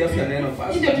 Mageti afya neno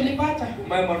pastor. Ndio tulipata.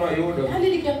 Mama mwana yodo. Hadi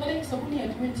nikiangalia sabuni ya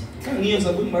 20. Kani hiyo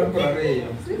sabuni mara kwa rei.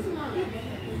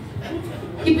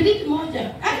 Kibiriti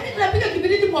moja. Hadi tunapiga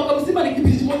kibiriti mwaka mzima ni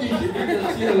kibiriti moja hivi.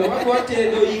 Chiele, watu wote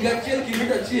ndio ingachiel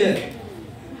kibita chiele.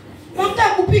 Mafuta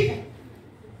kupika.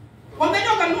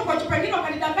 Wameenda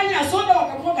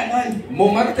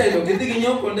Mongarta ilo kitiki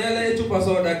nyoko ndele chupa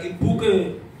soda kipuke.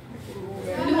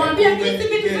 Niwaambia hizi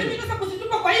vitu sasa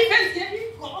kusitupa kwa hii fence ya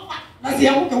gorofa.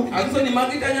 Asianguke huko. Akisa ni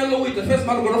magita nyalo wita face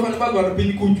mal gorofa ni bago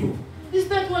arupini kucho. Is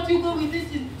that what you go with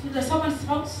it to the servant's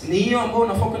house? Ni hiyo ambao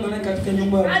unafoka na katika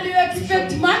nyumba. And you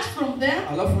expect much from them?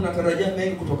 Alafu unatarajia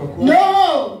mengi kutoka kwao. No.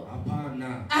 Hapana.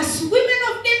 As women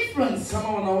of influence, kama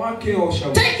wanawake wa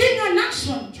ushauri, taking an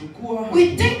action. Chukua we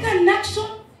take an action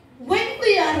when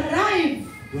we arrive.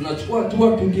 Tunachukua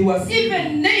hatua tukiwasili.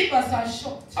 Even neighbors are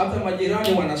shocked. Hata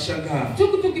majirani wanashangaa.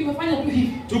 Tukutuku imefanya tu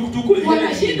hivi. Tukutuku ile.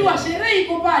 Wanashindwa, sherehe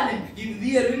iko pale.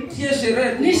 Ndiye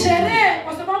sherehe. Ni sherehe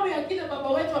kwa sababu ya kile baba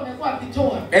wetu amekuwa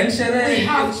akitoa. Sherehe. We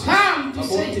have come to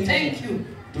say thank you.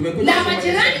 Na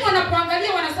majirani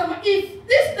wanapoangalia wanasema, if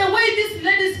this the way these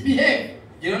ladies behave,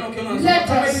 jirani ukiona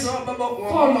baba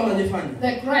wanajifanya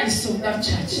the Christ of that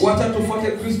church. Wacha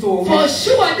tufuate Kristo wa. For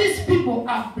sure these people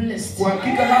are blessed. Kwa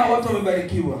hakika hawa watu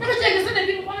wamebarikiwa. Hebu chekesana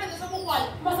vitu bwana za sababu kwa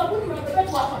masabuni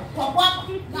wanabeba hapa kwa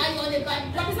na ionekane.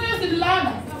 Kabisa hiyo si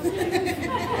laana.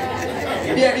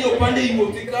 Ndio upande hiyo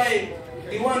tikae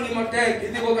iwangi matek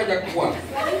ndiko kaja kwa.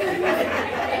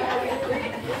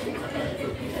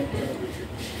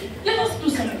 Let us do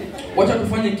something. Wacha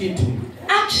tufanye kitu.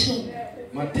 Action.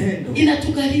 Matendo.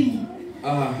 Inatugharimu.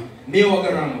 Mio wa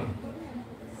gharama.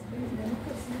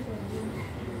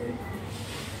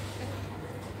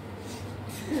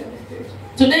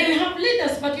 Today we have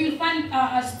leaders, but you'll find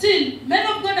still men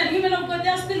of God and women of God, they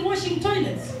are still washing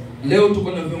toilets. Leo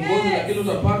tuko na viongozi lakini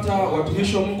utapata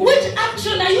watumishi wa Mungu. Which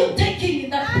action are you taking in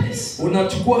that place?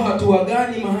 Unachukua hatua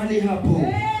gani mahali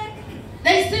hapo?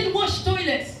 They still wash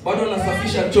toilets. Bado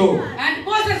wanasafisha choo. And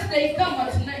bosses they come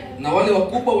at night. Na wale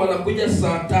wakubwa wanakuja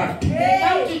saa 3. They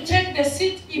come to check the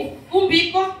seat if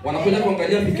umbiko. Wanakuja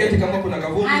kuangalia viketi kama kuna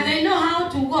kavumbi. And they know how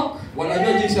to walk.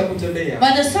 Wanajua jinsi ya kutembea.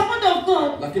 But the servant of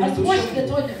God has washed the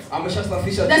toilets.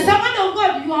 Ameshasafisha. The servant of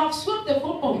God, you have swept the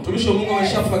compound. Mtumishi wa Mungu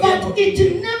ameshafagia. But it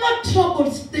never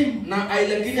troubles them. Na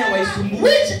lakini hawaisumbui.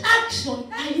 Which action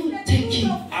are you taking?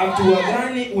 Hatua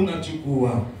gani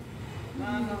unachukua?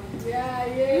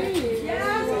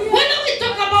 When we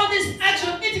talk about this action,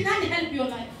 it can help your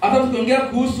life. Hata tukiongea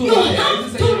kuhusu you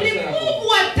have to remove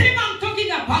whatever I'm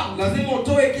talking about. Lazima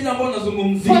utoe kile ambacho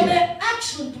unazungumzia. For the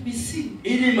action to be seen.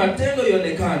 Ili matendo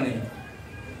yaonekane.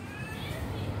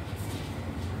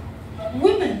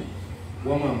 Women.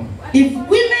 Wamama. If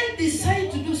women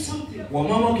decide to do something,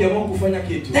 wamama wakiamua kufanya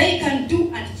kitu, they can do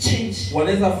and change.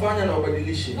 Wanaweza fanya na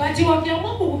wabadilishe. Wakati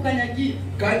wakiamua kukukanyagia,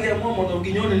 kadi ya mama na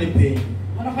uginyone ni peni.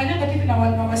 Wanafanya katika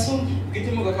na wasongi.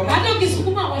 Ukitimoka kama hata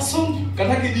ukisukuma wasongi.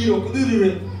 Kataki ndio kudirire.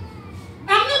 I'm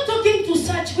not talking to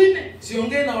such women.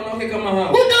 Siongee na wanawake kama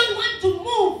hao. Who don't want to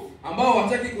move. Ambao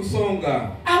wataki kusonga.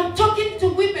 I'm talking to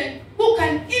women who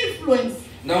can influence.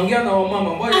 Naongea na wamama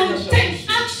ambao wanashawishi. Take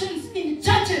actions in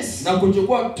churches. Na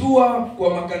kuchukua hatua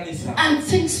kwa makanisa. And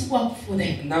things work for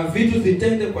them. Na vitu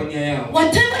zitende kwa nia yao.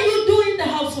 Whatever you do in the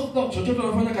house of God. Chochote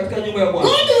unafanya katika nyumba ya Bwana.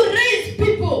 God will raise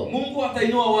people. Mungu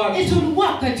atainua watu. It will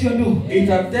work at your door.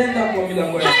 Itatenda kwa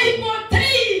milango yako.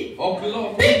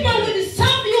 People will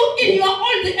serve you in your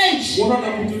old age.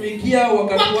 Wanakutumikia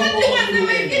wakati wako. Wakati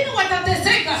wengine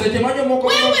watateseka. Sejemaje moko.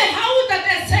 Wewe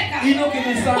hautateseka. Ino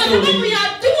kinisano. Kwa sababu ya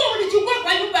dua ulichukua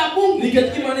kwa nyumba ya Mungu.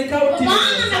 Nikakima nikao tini.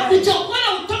 Maana na kuchokona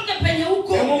utoke penye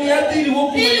huko. Emo miadili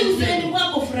wako. Ili uzeni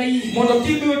wako furahi. Mono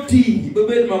kibi uti.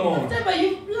 Bebe mama. Whatever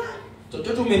you plant.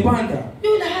 Chochote umepanda.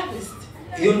 You will harvest.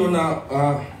 Hiyo ndo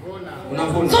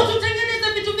unavuna. So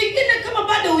tutengeneze vitu vingine kama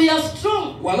bado we are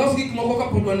strong. Wala sikimokoka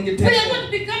potwa ningetenda. We are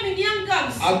not becoming young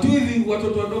girls. Atuivi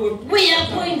watoto wadogo. We are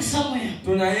going somewhere.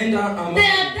 Tunaenda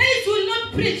There are days we will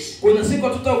not preach. Kuna siku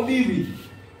tutahubiri.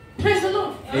 Praise the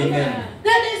Lord. Amen.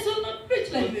 There are days we will not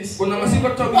preach like this. Kuna masiku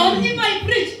tutahubiri. Or if I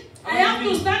preach, I have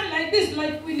to stand like this,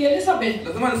 like Queen Elizabeth.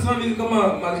 Lazima nisimame hivi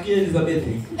kama Malkia Elizabeth.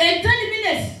 10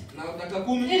 minutes.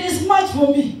 It is much for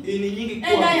me.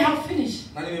 And I have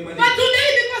finished. But today,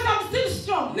 because I'm still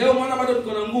strong, I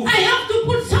have to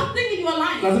put something in your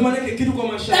life. That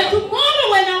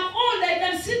tomorrow when I'm old, I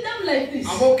can sit down like this. I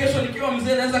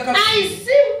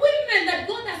see women that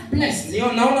God has blessed. I see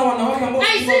women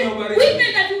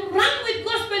that will run with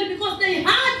gospel because they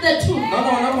heard the truth.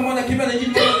 Coming and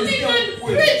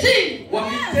preaching.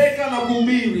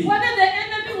 Whether the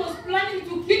enemy was planning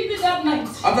to kill me that night.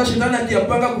 But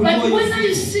when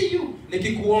I see you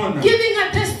giving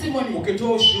a testimony of the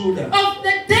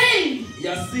day I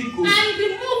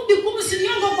removed the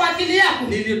kumsiniongo kwa akili yako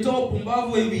and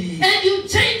you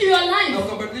change your life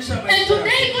and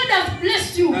today God has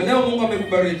blessed you, I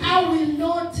will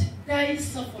not die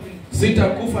suffering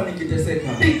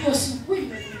because women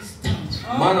will stand.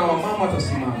 Maana wamama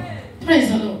watasimama. Praise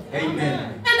the Lord. Amen.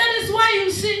 And that is why why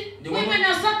you see women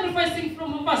are sacrificing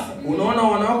from Mombasa. Unaona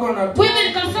wanawake wanatoa.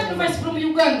 Women can sacrifice from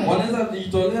Uganda. Wanaweza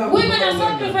kujitolea. Women are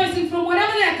sacrificing from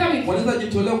wherever they are coming. Wanaweza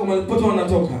kujitolea kwa mahali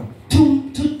wanatoka.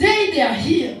 Today they are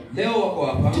here. Leo wako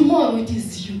hapa. Tomorrow it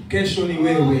is you. Kesho ni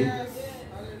wewe.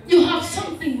 You have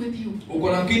something with you.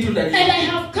 Uko na kitu ndani. And I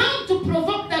have come to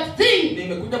provoke that thing.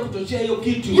 Nimekuja kutoshia hiyo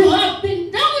kitu. You have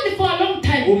been down for a long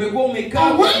time. Umekuwa umekaa.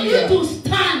 I want you to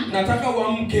stand. Nataka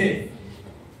uamke.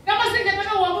 Kama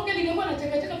singetaka uamke ningekuwa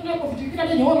nacheka kule kwa vitu vingine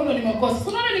hata nyoona ndo nimekosa.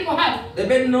 Unaona niko hapa. The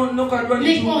bed no kadwani.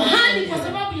 Niko hali kwa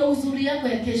sababu ya uzuri yako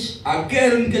ya kesho.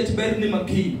 Again get better ni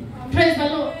makini. Praise the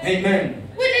Lord. Amen.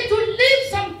 We need to leave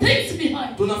some things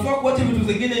behind. Tunafaa kuacha vitu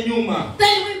vingine nyuma.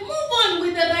 Then we move on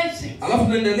with the right things. Alafu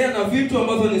tunaendelea na vitu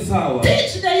ambazo ni sawa.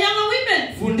 Teach the younger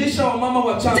women. Fundisha wamama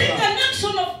wachanga. Take an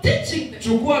action of teaching them.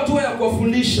 Chukua hatua ya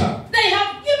kuwafundisha. They have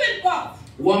given birth.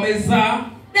 Wamezaa.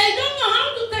 They don't know how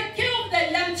to take care of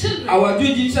their young children.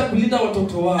 Hawajui jinsi ya kulinda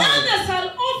watoto wao. Others are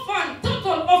orphan,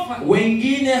 total orphan.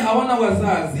 Wengine hawana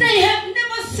wazazi. They have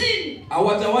never seen.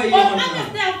 Hawajawahi Or ona.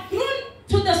 others they have grown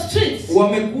to the streets.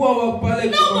 Wamekuwa wa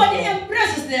pale. Nobody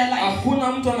embraces their life.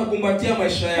 Hakuna mtu anakumbatia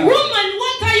maisha yao. Woman,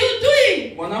 what are you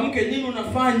doing? Mwanamke, nini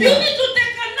unafanya? You need to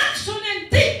take an action and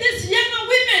teach these younger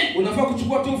women. Unafaa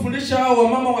kuchukua tu ufundisha hao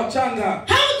wamama wachanga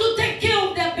How to take care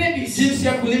of their babies. jinsi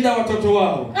ya kulinda watoto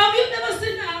wao. Have you ever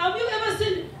seen a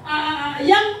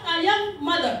young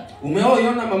mother?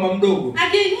 Umeona mama mdogo?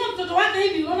 Akiinua mtoto wake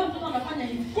hivi, unaona mtoto anafanya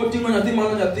hivi. Koti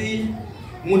mwana jati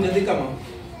mutati kama.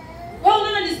 Wewe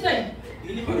unaona ni style?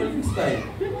 Ili bado ni style.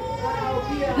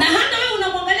 Na hata wewe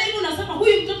unamwangalia hivi unasema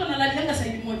huyu mtoto analalianga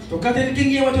side moja. Tokate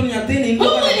nikingia watu ni atini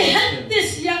Who will help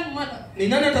this young mother? Ni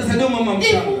nani atasaidia mama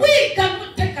mchanga? If we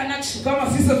cannot take an action.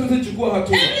 Kama sisi tusichukua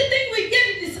hatua. Everything we get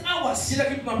it is ours. Kila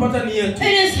kitu tunapata ni yetu.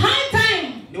 It is high time.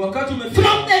 Ni wakati umefika.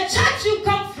 From the church you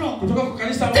come from. Kutoka kwa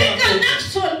kanisa take an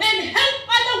action and help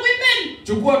other women.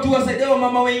 Chukua hatua, saidia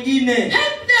wamama wengine.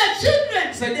 Help their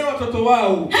children. Saidia watoto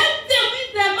wao. Help them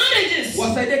in their marriages.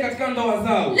 Wasaidie katika ndoa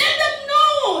zao. Let them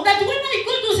know that when I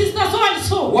go to sister so and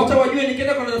so. Wata wajue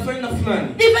nikienda kwa dada fulani na fulani.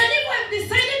 Even if I've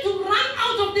decided to run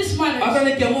out of this marriage. Hata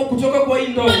nikiamua kutoka kwa hii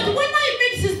ndoa. But when I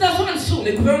meet sister so and so.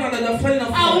 Nikutana na dada fulani na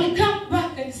fulani. I will come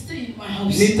back and stay in my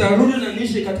house. Nitarudi na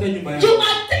niishi katika nyumba yangu. You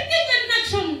are taking an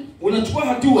action. Unachukua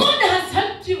hatua. God has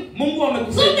helped you. Mungu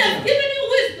amekusaidia. God has given you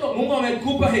wisdom. Mungu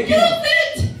amekupa hekima. Use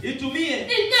it. Itumie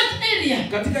In that area.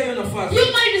 katika hiyo nafasi. You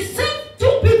might serve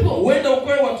two people. Uenda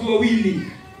ukoe watu wawili.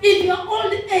 In your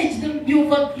old age, they will be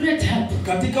of great help.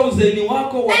 Katika uzeeni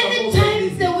wako anytime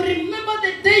they will remember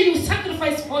the day you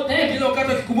sacrificed for them. Kila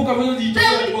wakati ukikumbuka vile They will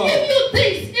give you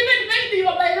things, even maybe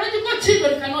your biological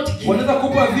children cannot give. Wanaweza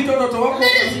kupa vitu watoto wako.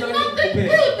 There is nothing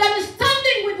good than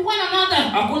standing with one another.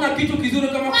 Hakuna kitu kizuri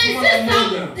kama kusimama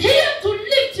pamoja. Here to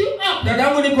lift you up.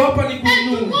 Dadangu niko hapa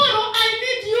nikuinue. And tomorrow I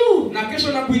need you. Na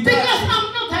kesho nakuhitaji. Because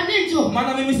I'm not an angel.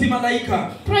 Maana mimi si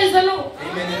malaika. Praise the Lord.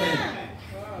 Amen, amen.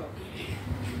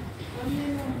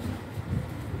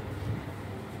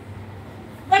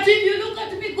 But if you look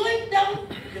at me going down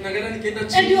and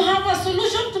you have a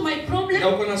solution to my problem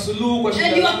and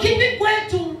you are keeping quiet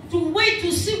to wait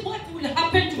to see what will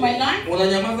happen to my life. Now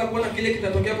when I'm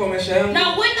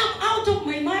out of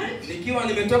my marriage, that is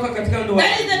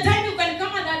the time you can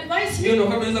come and advise me. You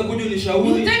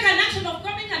take an action of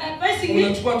coming and advising me.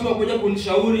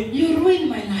 You ruin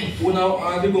my life. You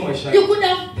could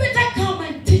have better come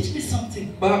and teach me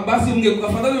something that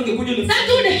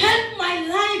would help my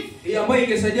life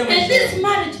and this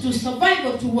marriage to survive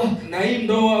or to work.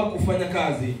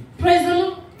 Praise the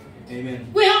Lord. Amen.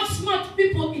 We have smart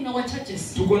people in our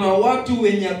churches. Tuko na watu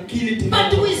wenye akili timamu.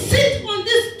 But we sit on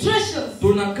these treasures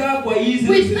tunakaa kwa hizi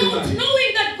without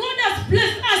knowing that God has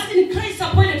blessed us in Christ's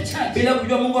appointed church. Bila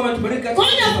kujua Mungu ametubariki katika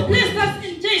God has blessed us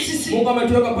in JCC. Mungu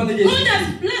ametuweka pale JCC. God has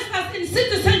blessed us in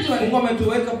City Sanctuary. Mungu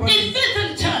ametuweka pale in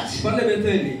Bethel Church. Pale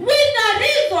Betheli. With the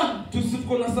reason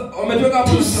ametuweka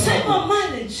hapo to save a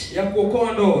marriage. Ya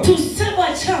kuokoa ndoa. To save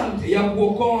a child. Ya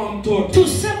kuokoa mtoto. To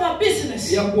save a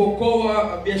business. Ya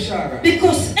kuokoa biashara.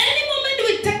 Because any moment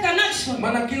we take an action,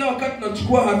 maana kila wakati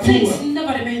tunachukua hatua, things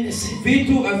never remain the same.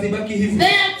 Vitu hazibaki hivyo.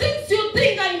 There are things you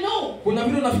think I know. Kuna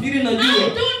vitu nafikiri najua. I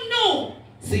don't know.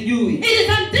 Sijui. It is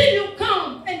until you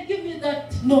come and give me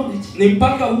that knowledge. Ni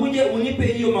mpaka uje unipe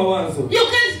hiyo mawazo. You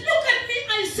can look at me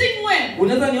and sing well.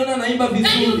 Unaweza niona naimba vizuri.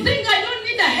 And you think I don't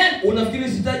need a help. Unafikiri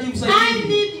sitaji usaidizi. I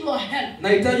need your help.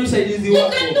 Nahitaji usaidizi wako.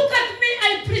 You can look at me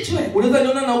I preach well. Unaweza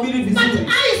niona nahubiri vizuri. But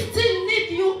I still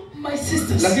need you, my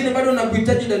sisters. Lakini bado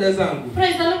nakuhitaji dada zangu.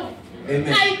 Praise the Lord.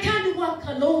 Amen. I can't work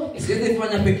alone. Siwezi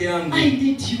kufanya peke yangu. I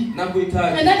need you.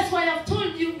 Nakuhitaji. And that's why I've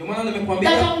told you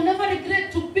that I'll never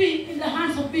regret to be in the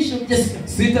hands of Bishop Jessica.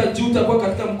 Sitajuta kuwa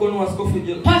katika mkono wa Askofu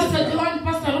Pastor Joan,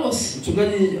 Pastor Rose.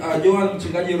 Mchungaji Joan,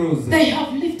 Mchungaji Rose. They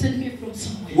have lifted me from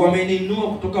somewhere. Wameninua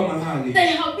kutoka mahali. They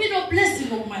have been a blessing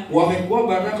of my life. Wamekuwa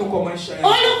baraka kwa maisha yangu.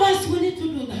 All of us we need to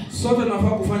do that. Sote tunafaa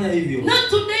kufanya hivyo. Not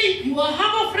today, you will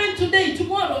have a friend today,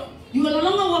 tomorrow you are no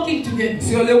longer working together.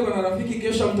 Sio leo kuna rafiki,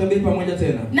 kesho mtembee pamoja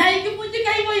tena. Na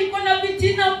ikivunjika hivyo iko na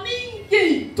vitina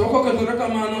mingi. Toko katoreka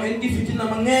maana indi fitina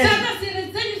mangeni. Sasa siri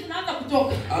zenyu zinaanza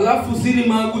kutoka. Alafu siri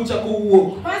magucha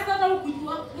kuuo. Pastor na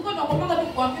ukujua, niko na kupanga tu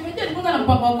kwa mimi ndio niko na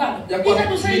mpaka wakati.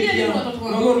 Itatusaidia nini watoto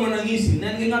wangu? Ndio manangisi,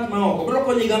 na ngingat maoko. Bro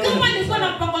kwa nyiganga. Kama niko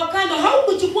na mpaka wakati,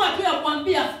 haukuchukua tu ya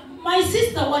kuambia my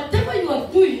sister, whatever you are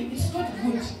doing is not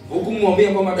good.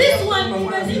 Ukumwambia kwamba this one,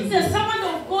 if the servant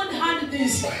of God had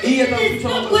this, it's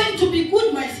not going to be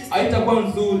good, my sister. Haitakuwa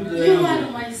nzuri. You are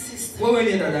my sister. Wewe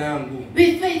ni dada yangu. Be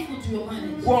faithful to your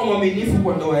marriage. Kuwa mwaminifu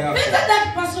kwa ndoa yako. Better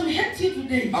that person hate you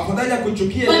today. Afadhali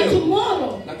akuchukie leo. But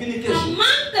tomorrow, lakini kesho,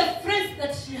 among the friends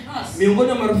that she has,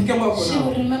 miongoni mwa marafiki ambao ako nao, she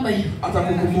will remember you.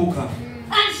 Atakukumbuka.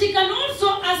 And she can also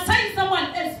assign someone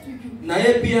else to you. Na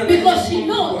yeye pia because she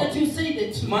knows that you said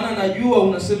it. Maana anajua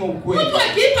unasema ukweli. Mtu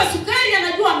akiiba sukari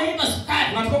anajua ameiba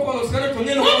sukari. Na kwa sukari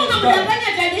tongeno kwa sukari. Kama mdanganya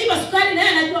hajaiba sukari na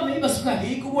yeye anajua ameiba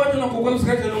sukari. Iko watu na kwa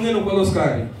sukari tongeno kwa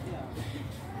sukari.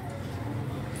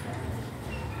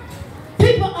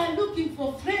 People are looking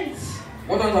for friends.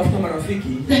 Watu wanatafuta marafiki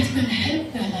that can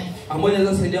help their life. ambao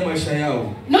wanaweza saidia maisha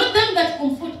yao. Not them that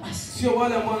comfort us. Sio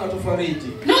wale ambao wanatufariji.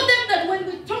 Not them that when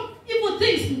we talk evil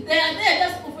things they are there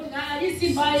just comforting. Hisi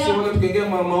mbaya. Sio wale tukengea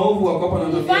maovu wako hapa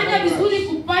na Fanya vizuri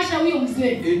kupasha huyo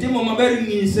mzee. Itimo mabari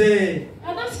ni see.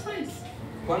 Are those friends?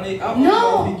 Kwani hapo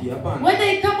marafiki hapana. When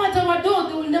they come at our door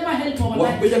they will never help our life.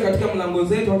 Wakija katika mlango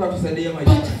zetu watatusaidia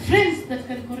maisha. But friends that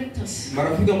can correct us.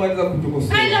 Marafiki ambao wanaweza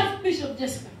kutukosea. I love Bishop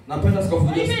Jessica. Napenda Askofu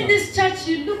Jessica. Maybe in this church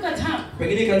you look at her.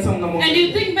 Pengine kanisa mnamwona. And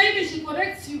you think maybe she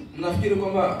corrects you. Mnafikiri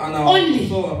kwamba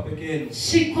anawakosoa pekee.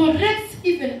 She corrects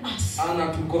even us.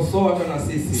 Anatukosoa hata na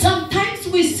sisi.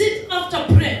 Sometimes we sit after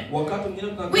prayer. Wakati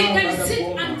mwingine tunakaa we can sit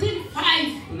until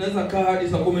 5. Tunaweza kaa hadi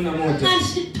saa 11. And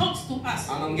she talks to us.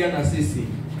 Anaongea na sisi.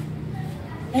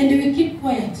 And we keep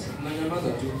quiet. Tunanyamaza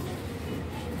tu.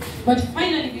 But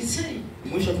finally we say,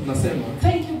 mwisho tunasema,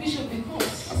 thank you Bishop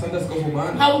because asante Askofu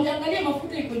maana haujaangalia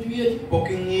mafuta iko juu yetu.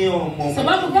 Pokingio mwa.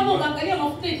 Sababu kama ungeangalia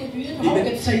mafuta iko juu yetu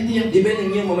haungetusaidia. Dibeni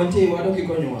nyie momenti wado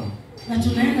kikonywa. Na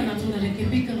tunaenda na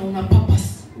tunarekebika na una purpose.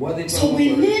 So we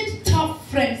need tough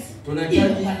friends.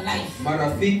 Tunahitaji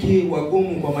marafiki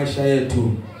wagumu kwa maisha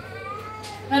yetu.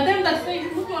 Na them that say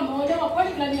mtu ameolewa kwani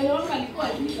mlanielewa alikuwa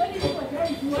hivi kwani alikuwa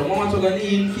hivi. Kama watu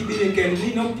gani kibire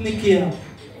kendi na kunikia.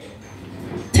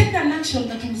 Take an action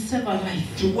that will save our life.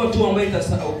 Chukua tu ambayo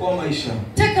itaokoa maisha.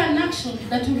 Take an action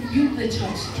that will build the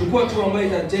church. Chukua tu ambayo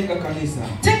itajenga kanisa.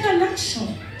 Take an action.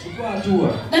 Chukua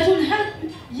hatua that will help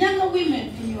younger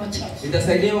women in your church.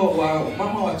 Itasaidia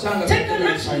mama wachanga. Take an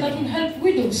action that will help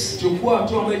widows. Chukua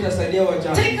hatua ambayo itasaidia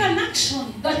wajane. Take an action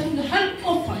that will help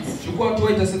orphans. Chukua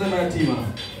hatua itasaidia mayatima.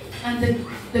 And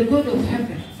the God of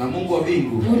heaven, na Mungu wa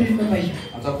mbingu, will remember you.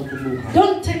 Atakukumbuka.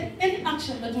 Don't take any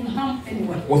action that will harm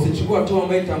anyone. Usichukue hatua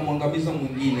ambayo itamwangamiza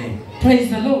mwingine. Praise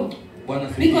the Lord. Bwana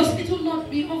asifiwe. Because it will not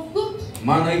be of good.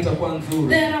 Maana itakuwa nzuri.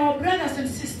 They are our brothers and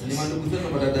sisters. Ni mandugu zetu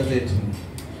na dada zetu.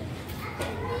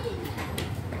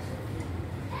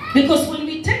 Because when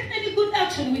we take any good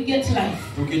action, we get life.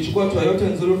 Tukichukua hatua yote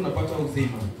nzuri tunapata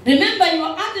uzima. Remember,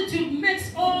 your attitude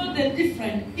makes all the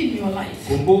difference in your life.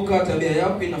 Kumbuka tabia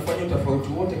yako inafanya utofauti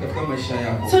wote katika maisha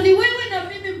yako. So ni wewe na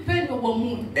mimi mpendo wa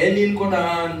Mungu. Eni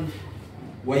nkodan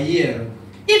wa year.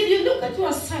 If you look at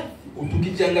yourself,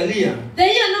 tukijiangalia, the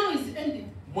year now is ending.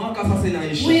 Mwaka sasa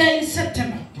inaisha. We are in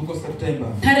September. Tuko September.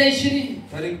 Tarehe 20.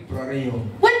 Tarehe prario.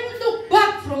 When you look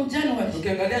back from January,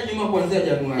 tukiangalia nyuma kuanzia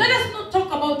Januari, let us not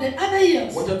talk about the other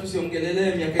years. Wacha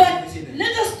tusiongelele miaka mingine.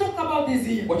 Let us talk about this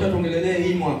year. Wacha tuongelele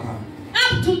hii mwaka.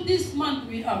 Up to this month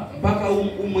we are. Mpaka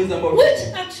mwezi ambao.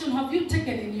 Which action have you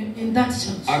taken in that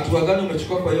church? Hatua gani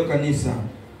umechukua kwa hiyo kanisa?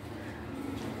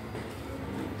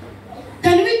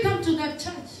 Can we come to that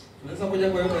church? Tunaweza kuja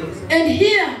kwa hiyo kanisa. And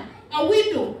hear a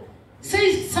widow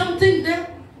say something there.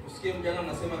 Usikie mjana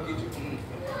anasema kitu.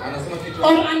 Anasema kitu.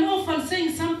 Or an orphan saying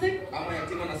something. Ama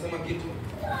yatima anasema kitu.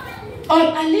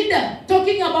 Or a leader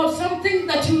talking about something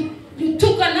that you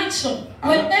took an action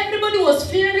when everybody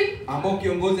was fearing. Ambao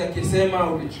kiongozi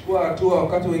akisema ulichukua hatua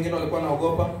wakati wengine walikuwa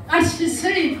naogopa. And she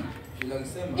said,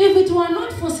 if it were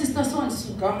not for Sister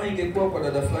So-and-so, kama ingekuwa kwa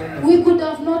dada fulani, we could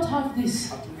have not have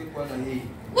this. Hatungekuwa na hii.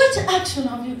 Which action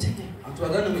have you taken? Hatua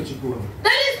gani umechukua?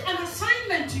 That is an assignment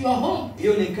assignment to your home.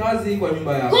 Hiyo ni kazi kwa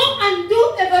nyumba yako. Go and do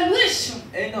evaluation.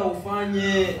 Enda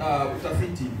ufanye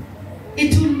utafiti.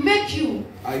 It will make you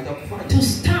itakufanya to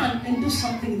stand and do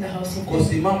something in the house of God.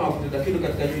 Kusimama kutenda kitu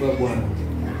katika nyumba ya Bwana.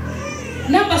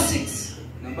 Number 6.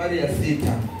 Nambari ya 6.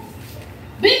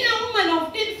 Being a woman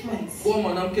of influence. Kuwa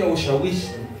mwanamke wa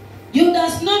ushawishi. You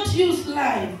does not use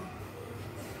lie.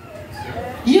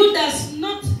 You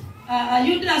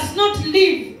does not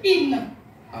live in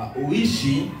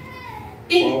uishi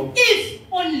in if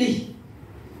only.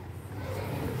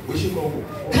 Uishi kwa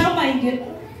kama inge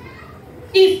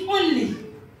if only.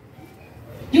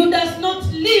 You does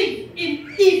not live in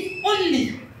if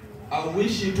only.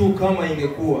 Uishi tu kama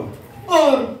ingekuwa.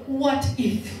 Or what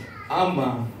if?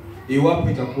 Ama iwapo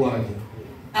itakuwaje.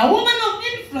 A woman of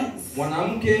influence.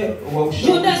 Mwanamke wa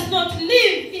ushawishi. You does not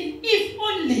live in if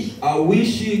only.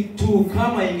 Uishi tu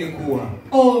kama ingekuwa.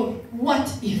 Or what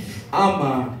if?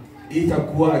 Ama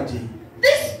itakuwaje.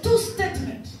 These two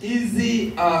statements.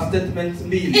 Easy statements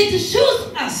mbili. It shows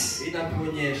us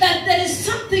inatuonyesha that there is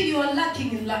something you are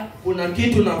lacking in life. Kuna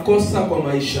kitu nakosa kwa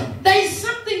maisha. There is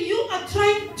something you are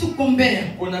trying to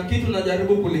compare. Kuna kitu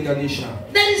najaribu kulinganisha.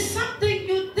 There is something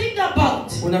you think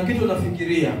about. Kuna kitu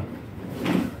nafikiria.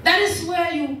 That is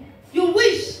where you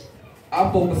wish.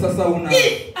 Hapo sasa una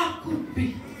if I could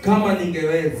be. Kama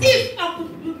ningeweza. If I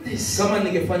could do this. Kama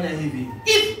ningefanya hivi.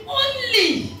 If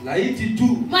only. Laiti tu.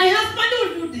 My husband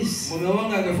would do this. Mume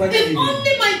wangu angefanya hivi. If only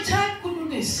my child could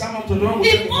do this. Kama mtoto wangu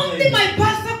if only my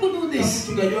pastor could do this.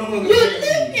 You live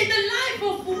in the life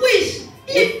of wish.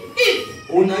 If.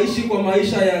 Unaishi kwa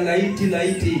maisha ya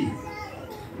laiti.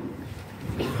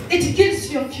 It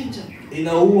kills your future.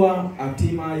 Inaua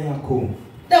hatima yako.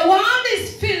 The world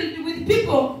is filled with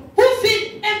people who feel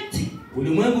empty.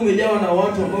 Ulimwengu umejawa na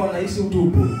watu ambao wanaishi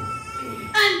utupu.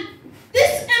 And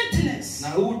this emptiness,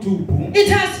 na utupu, it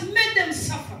has made them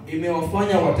suffer.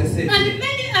 Imewafanya wateseke. And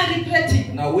many are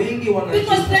regretting. Na wengi wanajuta.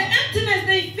 Because the emptiness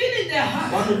they feel in their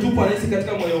heart. Maana utupu wanaishi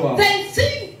katika moyo wao. They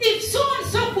think if so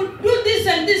and so could do this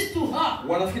and this to her.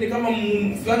 Wanafikiri kama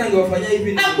fulani angewafanyia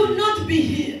hivi I could not be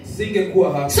here.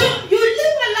 Singekuwa hapa. So you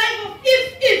live a life of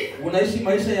if. Unaishi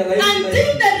maisha ya laiti.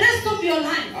 Until the rest of your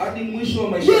life. Hadi mwisho wa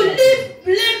maisha. You live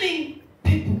blaming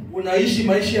people. Unaishi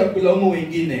maisha ya kulaumu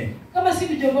wengine. Kama si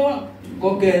mjomba wangu.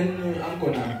 Koken anko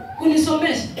na.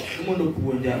 Kunisomesha. Mundo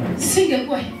kuonja.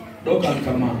 Singekuwa hivi. Doka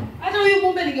kama. Hata huyu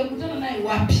mume ningekutana naye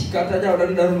wapi? Kata jao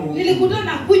daru. Nilikutana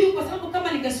na huyu kwa sababu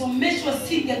kama ningesomeshwa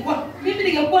singekuwa. Mimi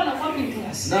ningekuwa na working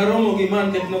class. Na romo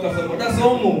giman ketnoka somo. Da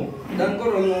somo. Dan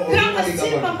koro kama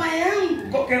si mama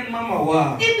yangu. Koken mama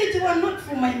wa. If it were not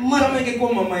for my mother. Kama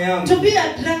ingekuwa mama yangu. To be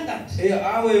a drunkard.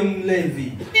 Awe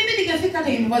mlevi. Mimi ningefika hata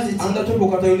university. Anda topo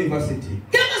kata university.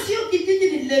 Kama sio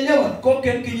kijiji nililelewa.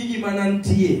 Koken kijiji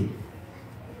manantie.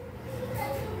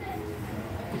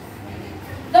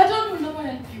 That one will never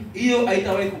help you. Hiyo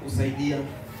haitawahi kukusaidia.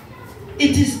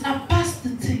 It is a past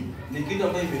thing. Ni kitu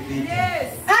ambacho imepita. Yes.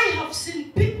 I have seen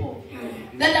people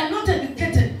that are not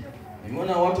educated.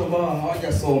 Nimeona watu ambao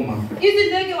hawajasoma. Hizi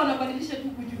ndege wanabadilisha tu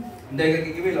kujua. Ndege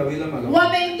kikibila wila mala.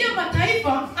 Wameingia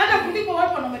mataifa hata kuliko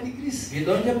watu wana degrees.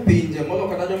 Idonje pinje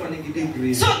mbona katajwa maniki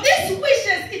degree. So this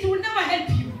wishes it will never help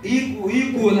you.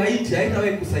 Iku laiti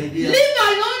haitawahi kusaidia. Leave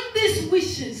alone these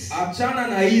wishes. Achana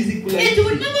na hizi kula. It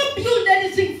will never build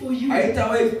anything for you.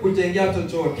 Haitawahi kukujengea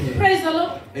chochote. Praise the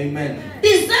Lord. Amen.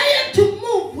 Desire to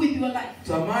move with your life.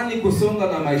 Tamani kusonga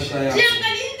na maisha yako.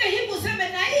 Jiangalie hivi useme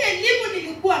na hii elimu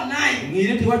nilikuwa nayo.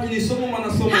 Ngiriti wapi ni somo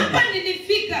maana somo. Hapa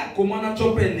nilifika. Kwa maana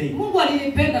chopeni. Mungu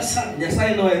alinipenda sana.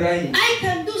 Nyasai no erai. I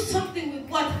can do something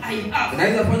with what I have.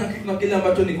 Naweza fanya kitu na kile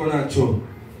ambacho niko nacho.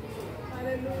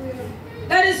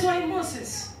 That is why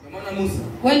Moses, Musa,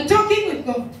 when talking with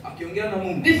God, akiongea na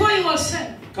Mungu, before he was sent,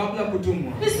 kabla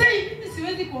kutumwa, he said, mimi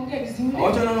siwezi kuongea vizuri.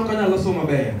 Wacha na nokanya losoma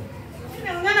baya.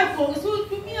 Ninaongea kuongea, so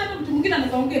tumia hata mtu mwingine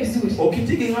anaongea vizuri.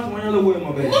 Ukitiki ngatu manyalo wewe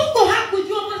mabaya. Mungu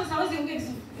hakujua Moses hawezi kuongea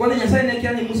vizuri. Kwani Nyasai ni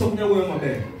kiani Musa kunya wewe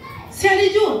mabaya? Si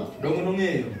alijua? Dongo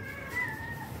nongeyo.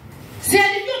 Si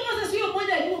alijua Moses sio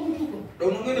mmoja alijua mtuko.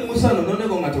 Dongo ngene Musa no none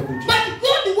ngo ngata kuchu. But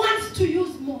God wants to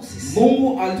use Moses.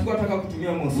 Mungu alikuwa anataka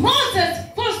kutumia Musa. Moses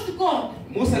forced God.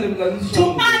 Musa alimlazimisha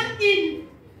to add in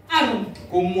Aaron.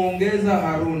 Kumuongeza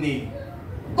Haruni.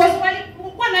 Because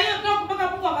walikuwa na hiyo talk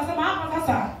mpaka Mungu akasema hapa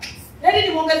sasa. Yaani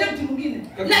nimuongezee mtu mwingine.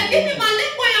 Lakini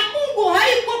malengo ya Mungu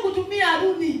haikuwa kutumia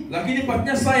Haruni. Lakini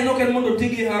patnya sai no ken mondo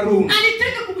tigi Haruni.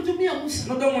 Alitaka kumtumia Musa.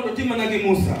 No ndo mondo tima na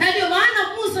Musa. Na ndio maana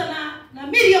Musa na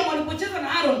Miriam walipocheza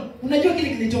na Aaron, unajua kile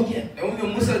kilitokea.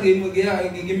 Huyo Musa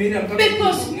Miriam kama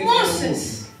because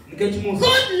Moses, God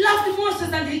loved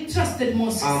Moses and he trusted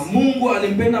Moses. Mungu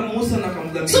alimpenda Musa na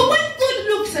akamdhamini. So when God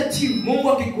looks at you,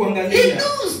 Mungu akikuangalia, he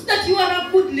knows that you are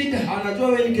a good leader. Anajua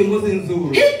wewe ni kiongozi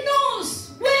nzuri. He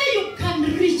knows where you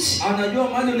can reach. Anajua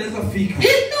mahali unaweza fika. He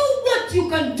knows what you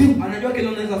can do. Anajua kile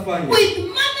unaweza fanya. With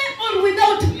money or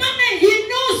without money, he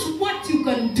knows what you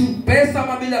can do. Pesa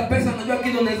ama bila pesa, anajua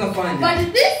kile unaweza fanya.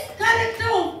 But this character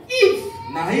of Eve,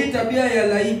 na hii tabia ya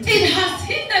laiti, it has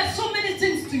hindered so many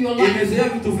things to your life. Imezuia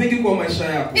vitu vingi kwa maisha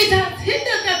yako. It has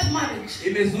hindered that marriage.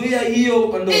 Imezuia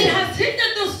hiyo ndoa. It has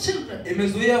hindered those children.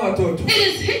 Imezuia watoto. It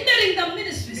is hindering the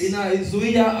ministries.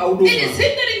 Inazuia huduma. It is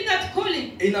hindering that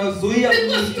calling. Inazuia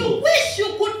because you wish you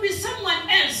could be someone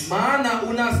else. Maana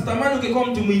unatamani ungekuwa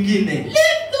mtu mwingine.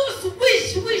 Leave those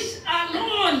wish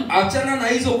alone. Achana na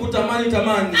hizo kutamani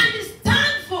tamani. And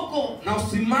stand for God. Na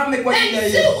usimame kwa ajili ya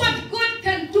Yesu. And see what God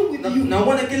can do with you. Na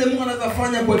uone kile Mungu anaweza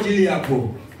fanya kwa ajili yako.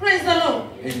 Praise the Lord.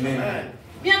 Amen.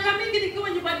 Miaka mingi nikiwa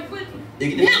nyumbani kwetu,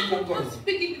 mimi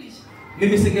speak English.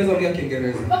 Mimi singeweza ongea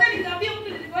Kiingereza. Wakati nikaambia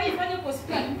mtu niliwahi fanya kwa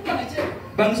hospitali, mtu anacheka.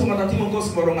 Banso matatimo kwa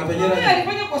hospitali ngatenyera. Yeye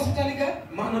alifanya kwa hospitali gani?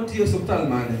 Maana tio hospitali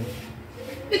maana.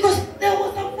 Because there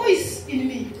was a voice in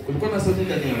me. Kulikuwa na sauti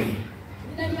ndani yangu.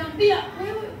 Inaniambia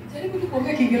wewe jaribu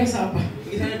kuongea Kiingereza hapa.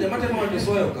 Nikisema jamani kama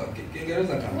watesoyo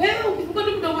Kiingereza kama. Wewe ukifunga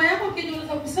tu mdomo yako kenye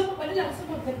unaweza kusema badala ya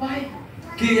kusema the Bible.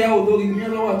 Kia udogi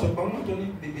mnyala watu pamoja ni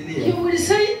Biblia. You will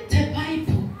say the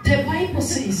Bible. The Bible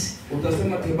says.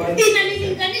 Utasema the Bible.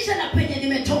 Inanilinganisha na penye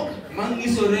nimetoka.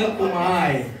 Mangiso reko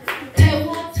maai. The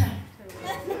water.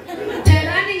 The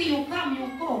running you come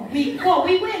you go. We go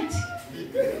we went.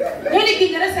 Yoni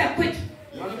Kiingereza ya kwetu.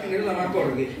 Maana Kiingereza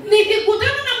makorge.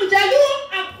 Nikikutana na Mjaluo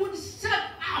I could shut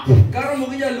up. Karo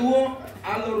mugija luo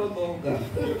alorodoga.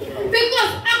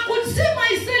 Because I could see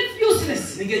myself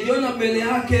useless. Ningejiona mbele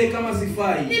yake kama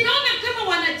sifai. Ninaona kama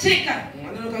wanacheka.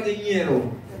 Maneno kama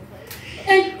nyero.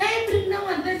 And every now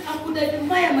and then I could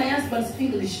admire my husband's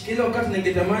English. Kila wakati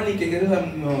ningetamani Kiingereza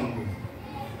mume wangu.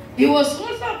 He was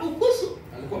also a Bukusu.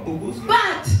 Alikuwa Bukusu.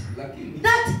 But lakini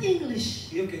that English,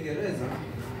 hiyo Kiingereza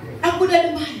I could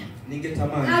admire.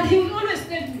 Ningetamani. And he would always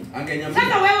tell me. Angeniambia.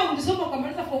 Sasa wewe ulisoma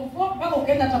ukamaliza form 4 mpaka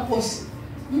ukaenda hata post.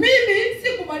 Mimi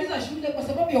sikumaliza shule kwa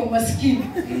sababu ya umaskini.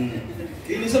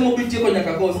 Nilisema upitie kwa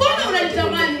nyakakosa. Mbona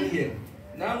unanitamani?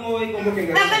 Nango ingombo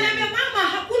Kiingereza. Akaniambia mama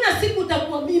hakuna siku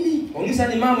utakuwa mimi. Ongeza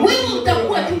ni mama. Wewe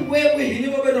utakuwa tu wewe. Ni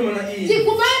baba ndo maana hii.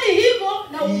 Sikubali hivyo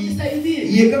na unisaidie.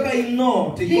 Yeye kaka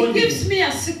ino He gives me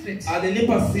a secret.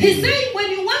 Alinipa siri. He said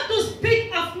when you want to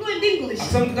speak a fluent English.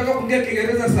 Sasa mtaka kuongea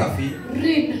Kiingereza safi.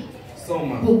 Read.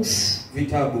 Soma. Books.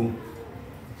 Vitabu.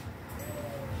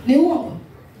 Ni uongo.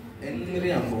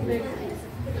 Enriambo.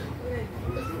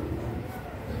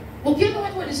 Ukiona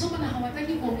watu walisoma na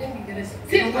hawataki kuongea Kiingereza.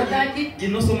 Si hawataki.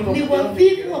 Ni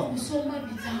wavivu wa kusoma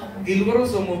vitabu. Ilibora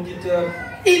somo kitabu.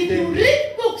 If you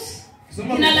read books,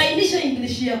 inalainisha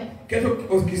English yako. Kesho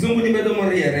kizungu ni bado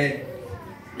moriere.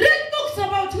 Read books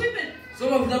about women.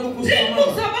 Soma vitabu kuhusu mama. Read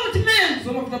books about men.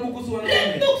 Soma vitabu kuhusu wanaume.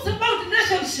 Read books about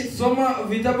relationships. Soma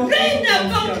vitabu kuhusu read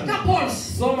about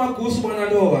couples. Soma kuhusu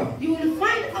wanandoa. You will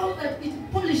find out that it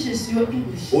polishes your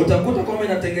English. Utakuta kwamba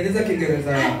inatengeneza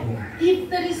Kiingereza yako. If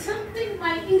there is something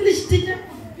my English teacher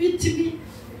could beat me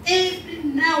every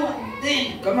now and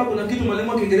then. Kama kuna kitu mwalimu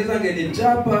wa Kiingereza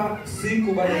angenichapa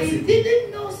siku baada ya siku. I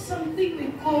didn't know something we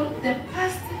call the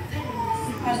past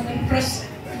tense as the present.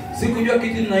 Sikujua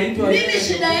kitu inaitwa. Mimi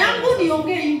shida yangu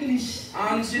niongee English.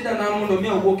 Shida na ndo mimi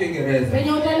uko Kiingereza.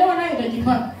 Penye utaelewa nayo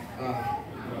utajipanga.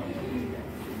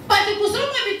 But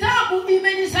kusoma vitabu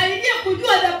imenisaidia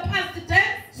kujua the past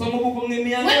tense. Somo buku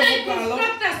ngimiana when I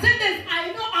construct a sentence,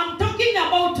 I know I'm talking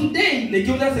about today.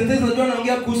 Nikiunda sentence najua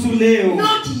naongea kuhusu leo.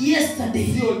 Not yesterday.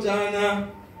 Sio jana.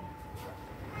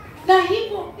 Na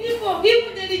hivyo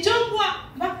nilichongwa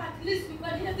mpaka at least you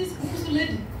can hear this kuhusu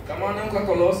lady. Kama wanangu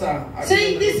Kolosa.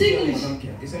 Say this English.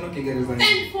 Isema Kiingereza.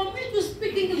 And for me to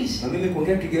speak English. Na mimi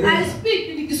kuongea Kiingereza. I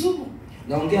speak in Kisumu.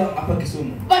 Naongea hapa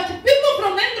Kisumu. But people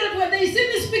from Android when they see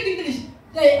me speak English,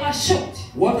 they are shocked.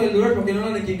 Watu waliotoka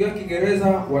wakiona nikiongea Kiingereza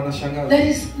wanashangaa. There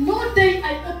is no day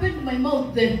I opened my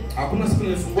mouth then. Hakuna siku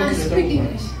nilifungua kinywa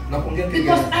changu na kuongea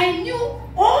Kiingereza. Because I knew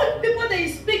all people they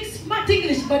speak smart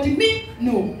English but me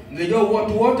no. Nilijua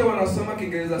watu wote wanasoma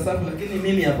Kiingereza safi lakini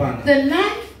mimi hapana. The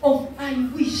life of I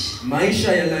wish.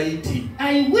 Maisha ya laiti.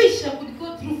 I wish I could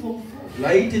go through from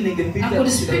laiti ningepita I could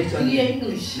speak clear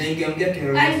English. ningeongea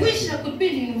Kiingereza. I wish I could be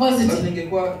in university.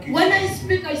 Ningekuwa when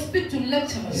I speak to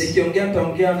lecturers. Nikiongea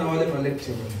nitaongea na wale ma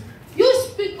lecturers. You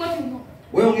speak what you know.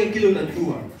 Wewe ongea kile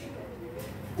unajua.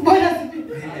 Bwana sipi.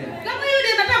 Kama hiyo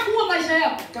ndio nataka kuwa maisha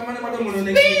yako. Kama ni madam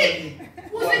unaonekana.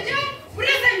 Usijali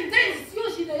present tense sio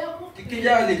shida yako.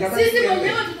 Kikijali kama sisi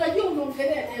wenyewe tutajua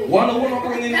unaongelea leo. Wanaona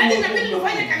kwa nini? Yaani inabidi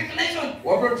tufanye calculation.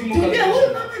 Wapo timu kali. Huyu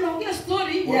mama anaongea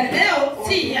story ya leo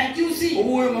si ya juzi.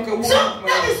 Huyu mwaka huu. So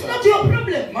that is not your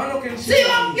problem. See, you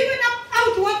have given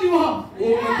out what you have.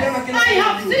 I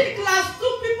have seen class 2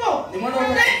 people. Even who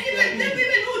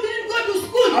didn't go to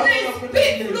school, they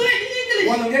speak fluent English.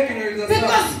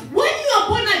 Because when you are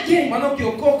born again, the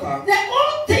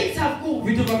old things have gone.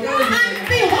 And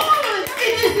behold,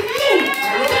 it is new.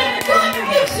 God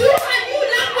gives you a new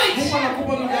language.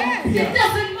 It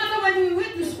doesn't matter when we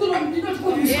went to school or we did not go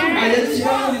to school.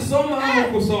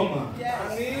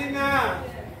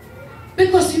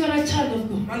 Because you are a child of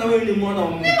God. Never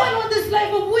know this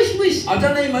life of wish. But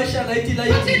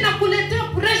inakuletea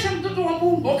pressure mtoto wa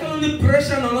Mungu.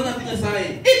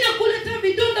 Inakuletea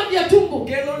vidonda vya tumbo.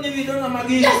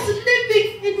 Just living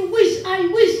in wish. I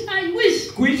wish.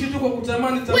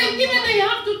 Wengine they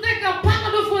have to take a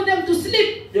Panadol for them to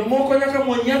sleep. They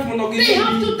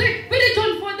have to take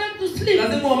Piriton for them to sleep.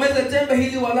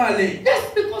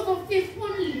 Just because of if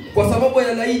only.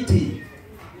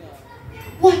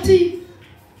 What if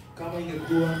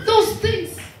those things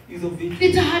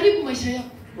itaharibu maisha yako?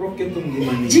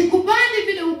 Jikubali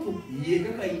vile uko.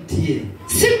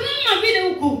 Simama vile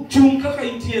uko.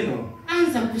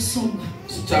 Anza kusonga.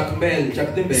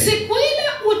 Siku ile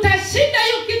utashinda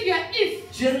hiyo kitu ya if.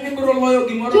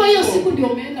 Kwa hiyo siku ndio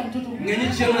umeenda mtoto.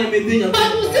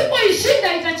 Bado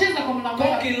usipoishinda itacheza kwa mlango.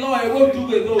 Amua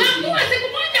siku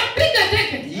moja piga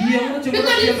teke.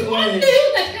 Because it's only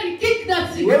you that can kick that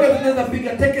thing. I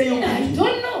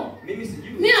don't know.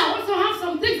 Me, I also have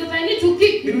some things that I need to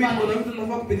kick. So you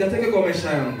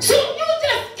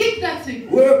just kick that thing.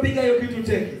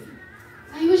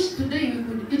 I wish today we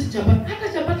could eat chapati. Hata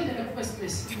chapati inakupa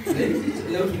stress.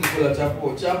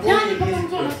 Yani kama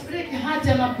mtu anafreki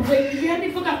haja na break. Yani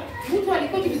mpaka mtu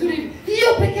alikuwa vizuri.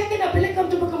 Hiyo peke yake inapeleka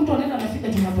mtu mpaka mtu anaenda anafika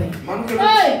tu hapa hivi.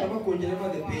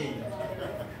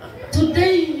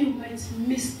 Today you might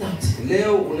miss that.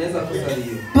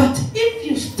 But if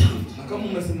you stand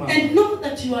and know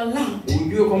that you are loved,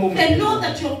 and know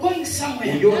that you are going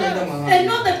somewhere, and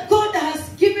know that God has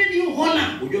given you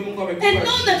honor, and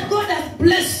know that God has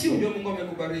blessed you,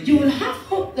 you will have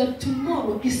hope that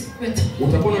tomorrow is better,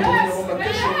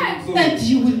 and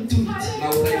you will do it.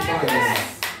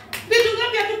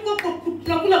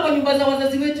 Tunakula kwa nyumba za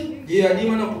wazazi wetu. Wengine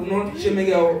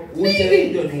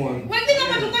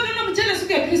kama tukona mchele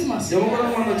siku ya Christmas.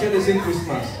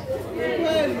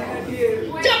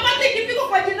 Chapati kipiko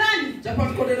kwa jirani.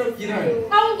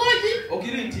 Haungoji.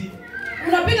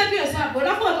 Unapiga tu hesabu.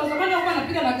 Alafu watazamani wako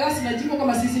wanapiga na gasi na jiko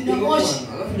kama sisi ndio moshi.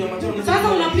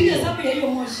 Sasa unapiga hesabu ya hiyo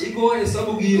moshi.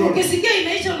 Ukisikia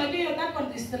inaisha unajua hiyo that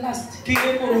one is the last.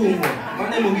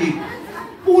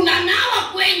 Unanawa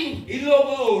kwenye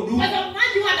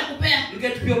maji watakupea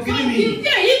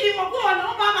ukiingia hivi wako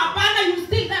wanaomba ama hapana, you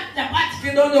still that chapati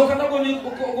kidogo katako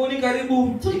ni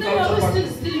karibu still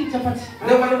stealing chapati.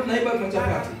 Leo bado tunaiba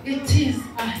chapati. It is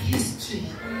a history.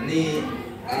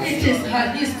 It is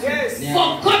a history. Yes.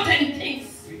 Forgotten things.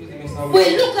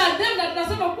 We look at them na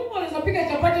tunasema kumbe wanaweza piga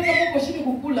chapati hapo kwa shida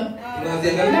kukula.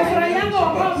 Na furaha yangu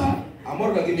wa mama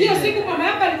hiyo siku mama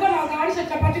yako alikuwa anawalisha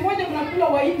chapati moja mnakula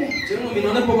waine. Chemo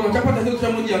minaona popo chapati hizo cha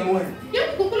moja moja. Hiyo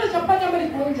kukula chapati ama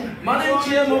kuonja. Maana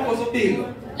chemo kwa sababu.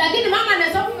 Lakini mama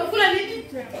anasema umekula nini?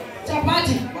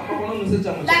 Chapati. Mama kuna mzee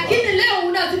cha moja. Lakini leo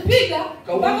unazipiga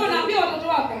mpaka unaambia watoto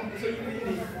wako.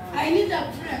 I need a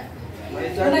bread.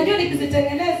 Unajua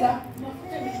nikizitengeneza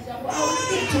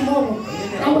tomorrow.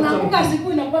 Na unakuka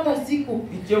siku inapata siku.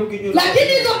 Lakini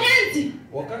hizo enzi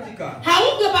wakati ka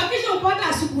haungebakisha upata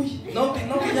asubuhi.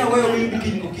 Kinya wewe wimbi.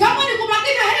 Kama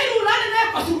nikubakisha heri ulale naye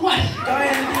kwa suruali.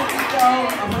 Kaya nikao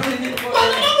amani ni kwa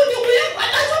sababu ndugu yako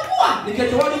atachukua.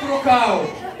 Nikachowani kurokao.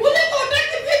 Uliko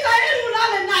utakifika heri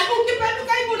ulale naye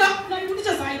ukipenduka hivi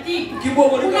unarudisha zaidi.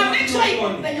 Una make sure iko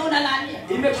penye unalalia.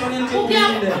 Make sure ni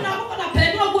unaamka na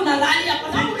pendwa kuna lalia kwa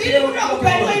sababu ili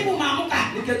unakupendwa hivi maamuka.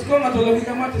 Nikachukua matoleo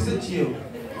kama tesechio.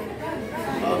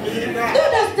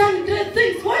 God has done great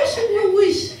things. Why should you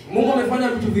wish? Mungu amefanya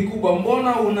vitu vikubwa.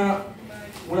 Mbona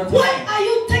why are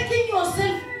you taking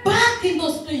yourself back in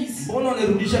those days? Mbona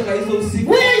unarudisha kwa hizo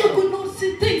usiku? Where you could not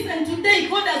see things and today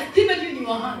God has given you in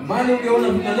your hand. Maana ungeona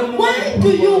vinadamu Mungu. Why do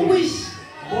you wish?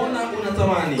 Mbona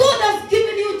unatamani? God has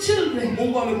given you children.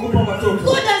 Mungu amekupa watoto.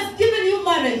 God has given you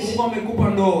marriage. Mungu amekupa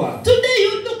ndoa. Today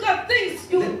you look at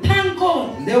things, you thank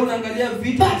God. Leo unaangalia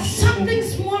vitu. But something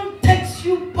small takes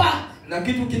you back. Na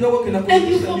kitu kidogo kinakurudisha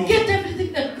nyuma. And you forget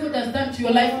everything that God has done to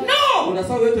your life. No.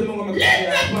 Unasahau yote Mungu amekufanyia.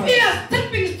 Let that be a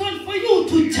stepping stone for you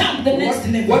to jump the next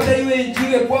level. Wacha iwe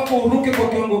jiwe kwako uruke kwa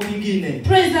kiwango kingine.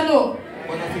 Praise the Lord.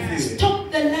 Bwana asifiwe.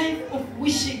 Stop the life of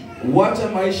wishing. Wacha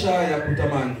maisha ya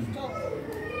kutamani.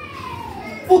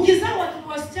 Ukizaa watu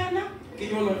wasichana,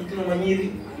 kinyola mtuna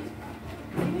manyiri.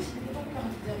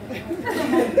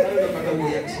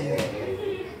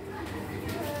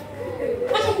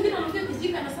 Acha mwingine anaongea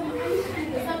kijika anasema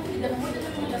hesabu kijana mmoja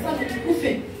anasema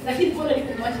nikufe lakini bora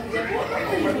nikumwacha kijana.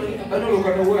 Bado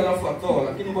ukataua alafu atoa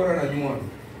lakini bora ananyua.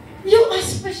 You are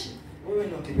special. Wewe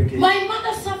ni kipekee. My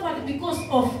mother suffered because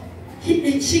of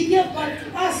she gave birth to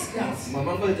us girls.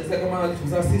 Mamangu aliteseka kama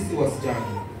alituzaa sisi wasichana.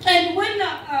 And when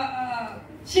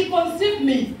she conceived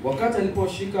me, wakati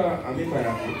aliposhika mimba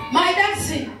yake, my dad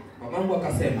said, mamangu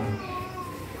akasema,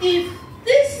 if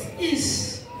this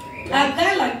is a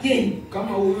girl again, kama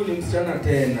huyu ni msichana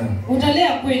tena,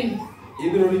 utalea kwenu.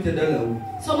 Ibiro nitadala huyu.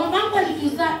 So mamangu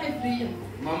alituzaa every year.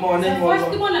 Mama wanenu wa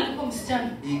first born alikuwa msichana.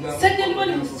 Second born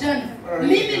ni msichana.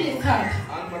 Mimi ni third.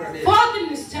 Fourth ni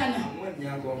msichana.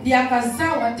 Ndiye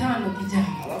akazaa watano kijana.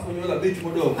 Alafu nyola bitu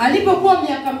mdogo. Alipokuwa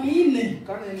miaka 4,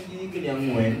 kana nyingi ni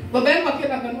angwe. baba yangu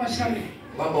akaenda kanua shamba.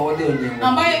 Baba wale wenyewe.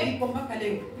 Ambaye iko mpaka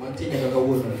leo. Mantinya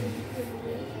kakauona.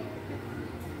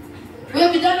 Huyo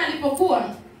kijana alipokuwa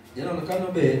jana nakana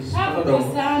bed.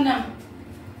 Hapo sana.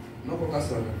 Noko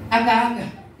kasana. Akaaga.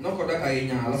 Noko daka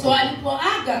inya. So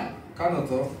alipoaga kana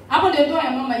to. Hapo ndio ndoa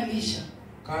ya mama iliisha.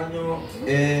 Kanyo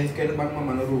kende bana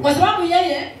mama na ruhu. Kwa sababu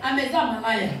yeye amezaa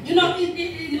malaya. You know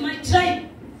in my tribe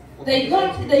they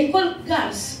call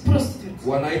girls prostitutes.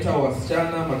 Wanaita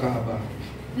wasichana makahaba.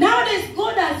 Nowadays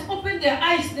God has opened their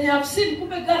eyes. They have seen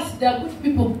kumbe girls they are good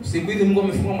people. Siku hizi Mungu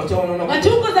amefunga macho wanaona.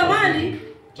 Wachungo zamani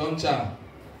choncha.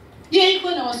 Yeye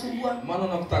iko na wasumbua. Maana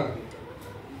nakutaka.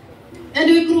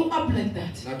 And we grew up like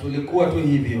that. Na tulikuwa tu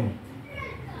hivyo.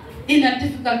 In a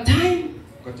difficult time,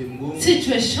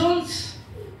 situations,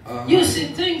 you see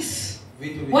things.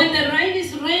 When the rain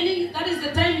is raining, that is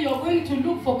the time you are going to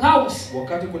look for cows.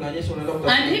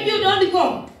 And if you don't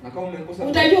go,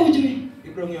 utajua ujui.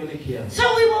 So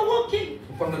we were walking.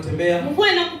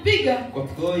 Mvua inakupiga.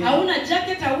 Hauna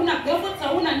jacket, hauna gumboot,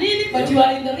 hauna nini, but you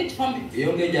are in the rich family.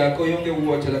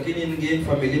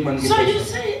 So you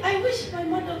say, I wish my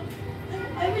mother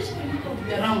would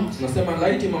be around. Nasema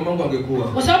laiti mamangu angekuwa.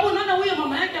 Kwa sababu unaona huyo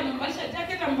mama yake amembalisha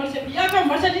jacket, amembalisha viatu,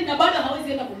 amembalisha nini na bado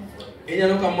hawezi enda kumfua.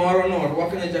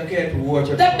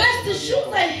 The best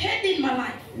shoes I had in my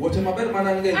life.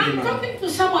 I'm talking to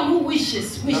someone who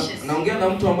wishes. It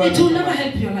will never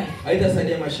help your life.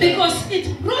 Because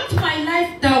it brought my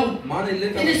life down.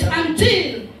 It is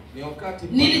until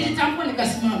nilijitambua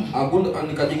nikasimama.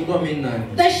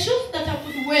 The shoes that I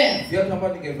could wear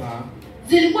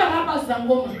zilikuwa raba za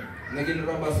ngoma.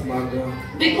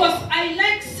 Because I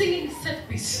like singing set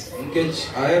piece.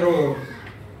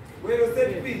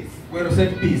 Where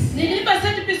set piece? Nilipa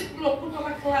set piece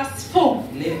kutoka class 4.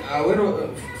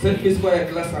 Set piece kwa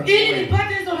class 4. Ili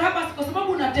nipate hizo rabas kwa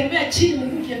sababu unatembea chini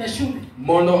mguu ukienda shule.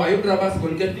 Mondo ayo rabas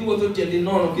kwa nikati wote tiendi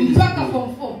nono kili. Mpaka form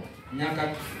 4. Nyaka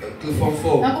form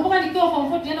 4. Nakumbuka nikiwa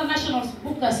form 4 tuenda National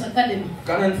Bookers Academy.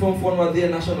 Kana ni form 4 wa the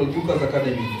National Bookers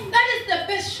Academy. That is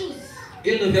the best shoes.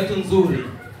 Ile ndio viatu nzuri.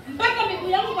 Mpaka miguu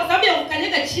yangu kwa sababu ya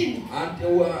kukanyaga chini.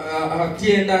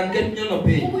 Tienda ngeti nyono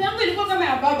pe. Miguu yangu ilikuwa kama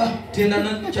ya baba. Tienda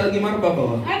na chargi mara baba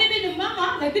wa. Yaani mimi ni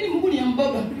mama lakini miguu ni ya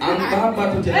baba. Baba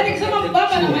tu tena. Yaani kusema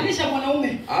baba anamaanisha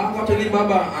mwanaume. Kwa tena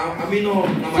baba amino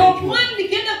na macho. So one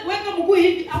nikienda kuweka mguu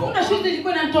hivi hakuna shoes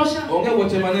ilikuwa inatosha. Onge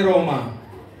wote mane Roma.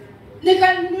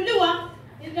 Nikanunuliwa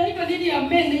inaitwa nini ya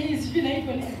mbele hii sipi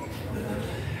inaitwa nini?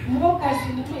 Mboka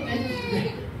sinitoa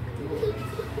hivi.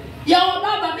 Ya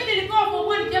baba mimi nilikuwa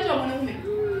kwa nikiacha mwanaume.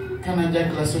 Kana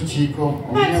jakla sochiko,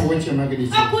 ona wote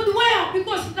magadichi. I could wear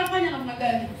because nitafanya namna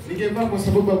gani? Ningevaa kwa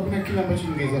sababu hakuna kila ambacho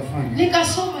ningeweza fanya.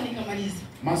 Nikasoma nikamaliza.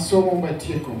 Masomo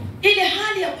mbatiko. Ile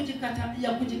hali ya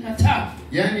kujikataa.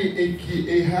 Yaani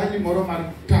hali moroma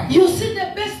ta. You see the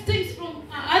best things from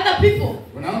other people.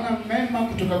 Unaona mema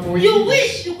kutoka kwa wengine. You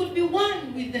wish you could be one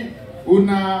with them.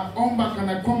 Unaomba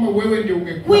kana kwamba wewe ndio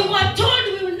ungekuwa. We were told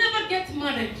we will never get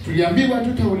married. Tuliambiwa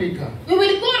tutaulika. We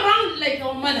will go around like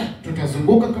our mother.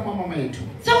 Tutazunguka kama mama yetu.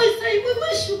 So we say we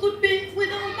wish we could be with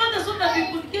our mother so that we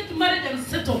could get married and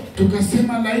settle.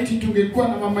 Tukasema laiti tungekuwa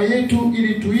na mama yetu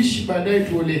ili tuishi baadaye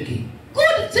tuoleke.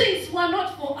 Good things were not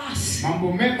for us.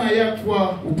 Mambo mema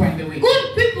yakuwa upande wetu.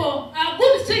 Good people,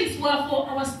 good things were for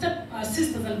our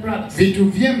sisters and brothers. Vitu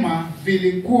vyema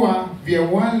vilikuwa vya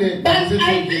wale wenzetu wengine. But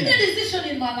I made a decision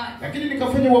in my life. Lakini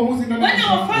nikafanya uamuzi ndani yangu.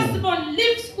 When our firstborn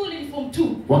left school in form 2.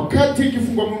 Wakati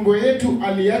kifungwa Mungu yetu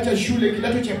aliacha shule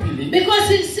kidato cha pili.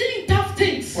 Because he's seeing tough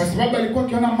things. Kwa sababu alikuwa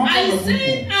akiona mambo magumu. I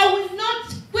said I will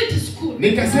not quit school.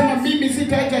 Nikasema mimi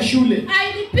sitaacha shule.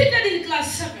 I repeated in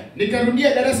class 7.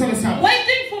 Nikarudia darasa la 7.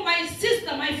 Waiting for my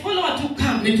sister, my follower to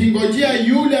come. Nikingojea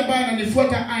yule ambaye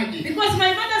ananifuata aje. Because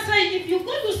my mother said if you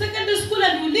go to secondary school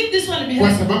and you leave this one behind.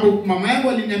 Kwa sababu mama yangu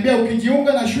aliniambia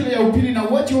ukijiunga na shule ya upili na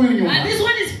uache huyu nyuma. And this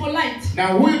one is polite. Na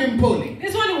huyu ni mpole.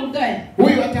 This one will die.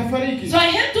 Huyu atafariki. So I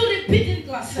had to repeat in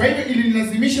class. Kwa hivyo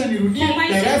ilinilazimisha nirudie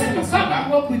darasa la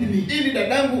 7 ili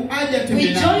dadangu aje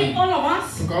atembee nami. We joined all of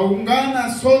us.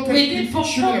 Tukaungana sote. We did for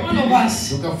all of us.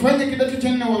 Tukafanya kidato cha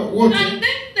 4 wote. And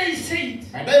then they said,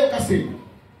 baadaye wakasema,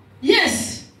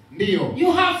 yes, ndio,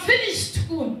 you have finished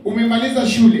school, umemaliza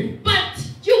shule, but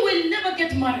you will never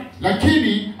get married.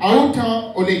 Lakini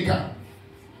hautaoleka.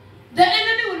 The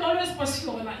enemy will always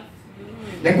pursue your life.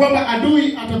 Ya kwamba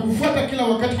adui atakufuata kila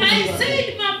wakati kwa I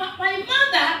said, my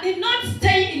mother did not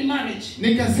stay in marriage.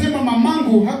 Nikasema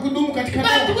mamangu hakudumu katika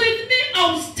ndoa. But with me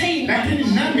I will stay in marriage.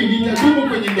 Lakini nami nitadumu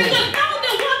kwenye ndoa. Because now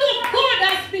the word of God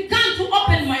has begun to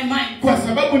open my mind. Kwa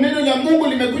sababu neno la Mungu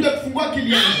limekuja kufungua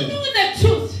akili yangu. I knew the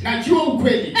truth. Najua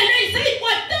ukweli. And I said,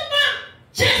 whatever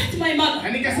chased my mother, na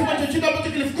nikasema chochote ambacho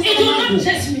kilifukuza it will mamangu, not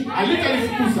chase me.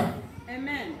 alitalifukuza.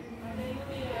 Amen.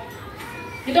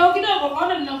 Kidogo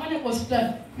kaona ninafanya kwa hospitali.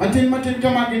 Martin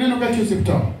kama neno kati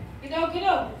hospitali.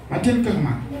 Kidogo. Martin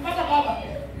kama. Nimepata baba.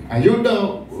 Ayuda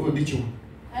dicho.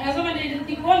 Anasema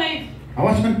nikuona hivi.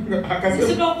 Awasema akasema.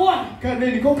 Sikuona.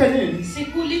 Kale niko kale.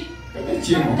 Sikuli. Kale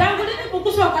chimo. Tangu lini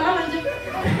bukusu akalala nje?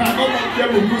 Akoma pia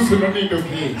bukusu na mimi ndo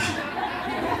cage.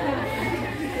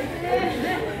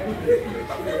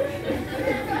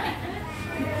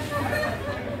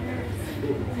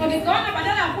 Nikaona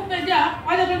badala ya kumejaa,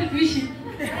 wacha tu nikuishi.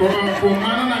 Kwa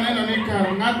maana na neno nika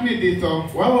ngatni dito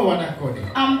wao wanakode.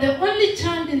 I'm the only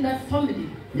child in that family.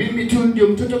 Mimi tu ndio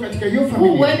mtoto katika hiyo Who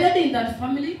familia. wedded in that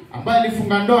family. Ambaye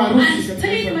alifunga ndoa harusi katika I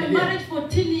stayed in my familia. marriage for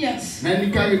 10 years. Na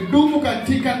nikadumu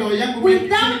katika ndoa yangu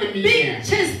without being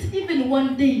chased even one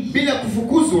day. Bila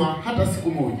kufukuzwa hata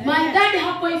siku moja. My dad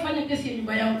hakuifanya kesi ya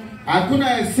nyumba yangu.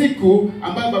 Hakuna siku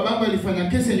ambayo babangu alifanya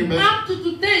kesi ya nyumba yangu. Up to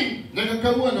today.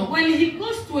 Nakakauana. When he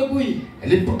goes to Webuye.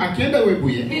 Akienda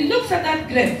Webuye. He looks at that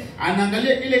grave.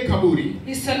 Anaangalia ile kaburi.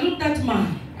 He salutes that man.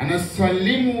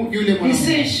 Anasalimu yule mwanamke.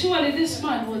 He says surely this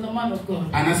man was a man of God.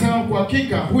 Anasema kwa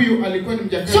hakika huyu alikuwa ni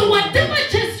mjakazi. So whatever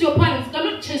chase your parents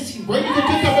cannot chase you. Kwa hiyo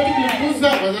chochote ambacho kilikuza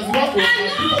wazazi wako.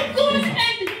 Allow God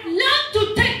and learn to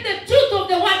take the truth of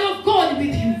the word of God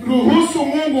with you. Ruhusu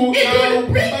Mungu it will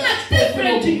bring a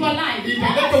difference in your life.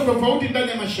 Italeta tofauti ndani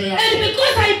ya maisha yako. And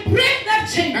because I break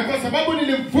that chain. Na kwa sababu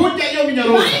nilivunja hiyo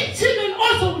minyororo. My children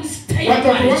also will stay. Watoto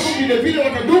wangu vile vile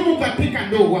watadumu katika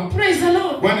ndoa. Praise the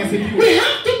Lord. Bwana asifiwe. We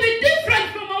have to be different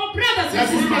from our brothers and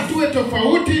sisters. Lazima tuwe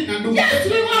tofauti na ndugu. Yes,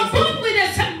 we were born with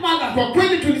the same mother. Kwa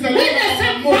kweli tulizaliwa with the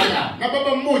same father. Na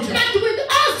baba mmoja. But with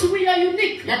us we are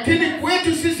unique. Lakini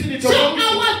kwetu sisi ni So tofauti.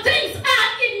 our things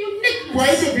are in uniqueness. Kwa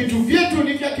hivyo vitu vyetu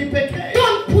ni vya kipekee.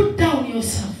 Don't put down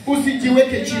yourself.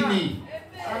 Usijiweke chini.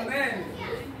 Amen.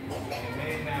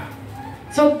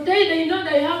 So they know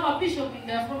they have a bishop in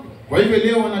their family. Kwa hivyo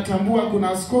leo wanatambua kuna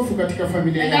askofu katika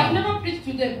familia And yao. I've never preached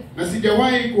to them. Na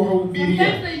sijawahi kuwahubiria.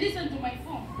 Sometimes they listen to my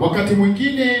phone. Wakati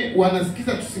mwingine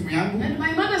wanasikiza tu simu yangu. And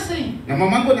my mother saying, na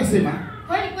mamangu anasema,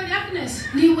 kwani Agnes,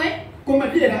 niwe? Kwa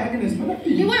madera Agnes,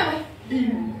 ni wewe?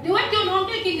 Ni wewe ndio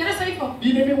unaongea Kiingereza hivyo?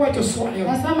 Nimewacha swali.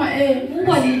 Nasema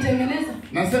Mungu alitengeneza.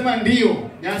 Nasema ndio.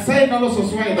 Nyasaye nalo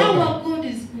swali ndio. Our God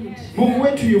is good. Mungu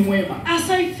wetu yu mwema. As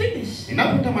I finish.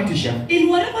 Ninapotamatisha. In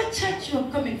whatever church you are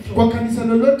coming from. Kwa kanisa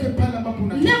lolote pale ambapo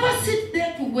unatoka. Never sit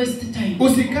there to waste time.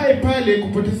 Usikae pale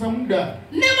kupoteza muda.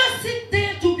 Never sit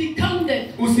there to be counted.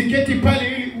 Usiketi pale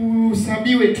ili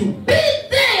usabiwe tu. Be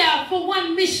there for one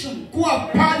mission. Kuwa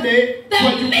pale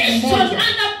kwa jukumu moja. The mission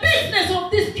and the business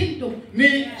of this kingdom. Ni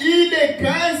ile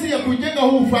kazi ya kujenga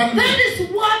huu ufalme. That is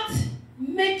what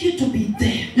make you to be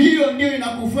there. Hiyo ndio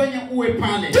inakufanya uwe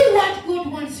pale. Do what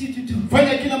God wants you to do.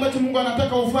 Fanya kile ambacho Mungu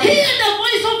anataka ufanye. Hear the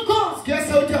voice of God. Sikia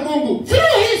sauti ya Mungu. Through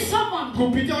his servant.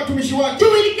 Kupitia watumishi wake.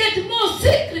 You will get more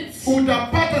secrets.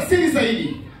 Utapata siri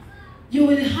zaidi. You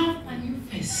will have a new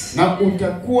face. Na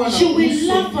utakuwa na you will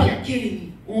laugh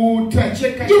again.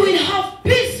 Utacheka. You will have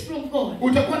peace from God.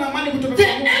 Utakuwa na amani kutoka kwa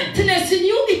Mungu. The emptiness in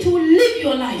you, it will live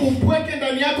your life. Upweke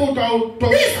ndani yako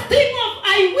utautoka. This thing of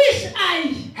I wish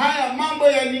I. Haya mambo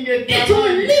ya ningetamani. It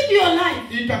will live your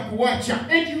life. Itakuacha.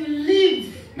 And you will live.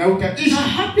 Na utaishi. A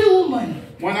happy woman.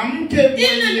 Mwanamke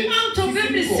in and out of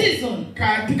every season.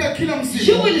 Katika kila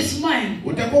msimu. You will smile.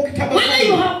 Utakuwa ukitabasamu. Whether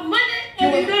you have money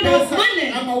or you don't have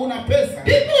money. Ama una pesa.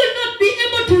 People will not be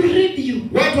able to read you.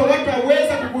 Watu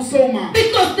hawataweza kukusoma.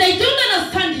 Because they don't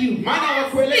understand you. Maana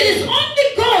hawakuelewi. It is only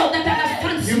God that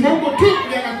understands you. Ni Mungu tu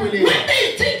ndiye anakuelewa. When they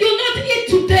think you not eat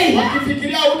today.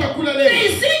 Wakifikiria utakula leo. They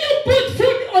see you put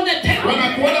food on the table.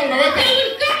 Wanakuona unaweka. They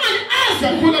will come and ask.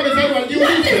 Chakula mezani wajiulize.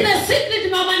 What is the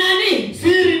secret, Mama Nani?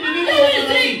 Siri ni nini? They will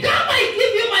say, come I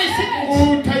give you my secret.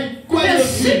 Utaikuwa The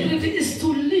secret is to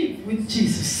live with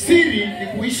Jesus. Siri ni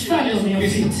kuishi na Yesu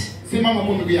Kristo. Simama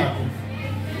kwa ndugu yako.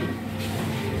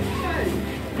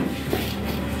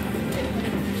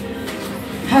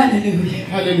 Hallelujah.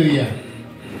 Hallelujah.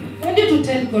 I want you to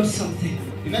tell God something.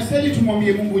 Inastahili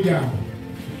tumwambie Mungu jambo.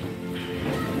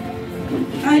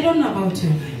 I don't know about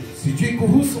your life. Sijui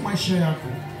kuhusu maisha yako.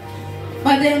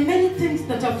 But there are many things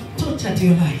that have tortured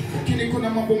your life. Lakini kuna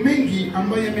mambo mengi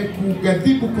ambayo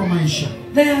yamekughadhibu kwa maisha.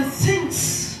 There are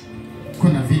things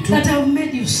kuna vitu that have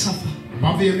made you suffer.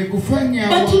 Mambo yamekufanya.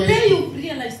 But today you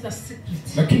realize the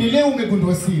secret. Lakini leo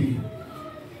umegundua siri.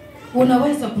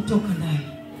 Unaweza kutoka ndani.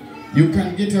 You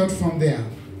can get out from there.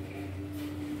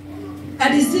 A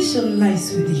decision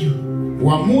lies with you.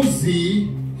 Uamuzi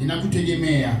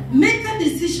inakutegemea. Make a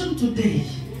decision today.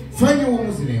 Fanya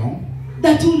uamuzi leo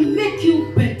that will make you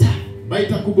better.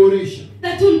 Baitakuboresha.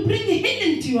 That will bring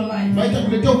healing to your life.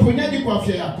 Baitakuletea uponyaji kwa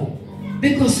afya yako.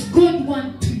 Because God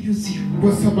wants to use you.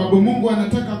 Kwa sababu Mungu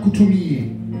anataka kutumie.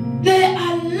 There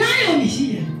are lion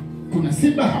here. Kuna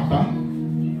simba hapa.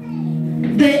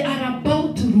 They are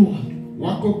about to roar.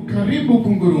 Wako karibu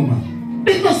kunguruma.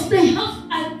 Because they have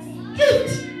a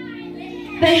gift.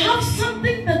 They have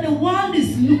something that the world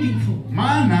is looking for.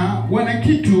 Maana wana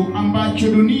kitu ambacho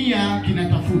dunia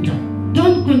kinatafuta.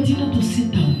 Don't continue to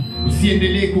sit down.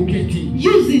 Usiendelee kuketi.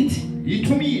 Use it.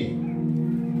 Itumie.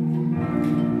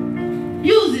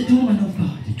 Use it, woman of God.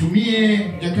 Itumie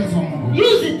mjakazi wa Mungu.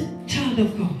 Use it, child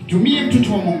of God. Itumie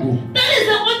mtoto wa Mungu. That is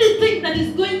the only thing that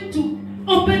is going to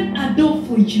open a door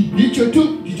for you.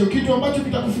 Hicho kitu ambacho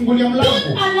kitakufungulia mlango.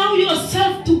 Don't allow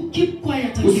yourself to keep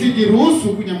quiet again. Usijiruhusu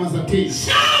kunyamaza tena.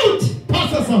 Shout!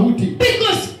 Pasa sauti.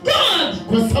 Because God,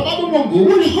 kwa sababu Mungu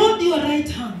will hold your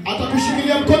right hand.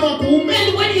 Atakushikilia mkono wa kuume.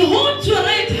 And when he holds your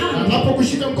right hand,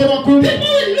 anapokushika mkono wa kuume, people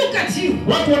will look at you.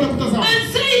 Watu watakutazama.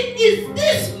 And say, is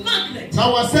this Margaret? Na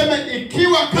waseme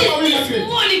ikiwa kama huyu ni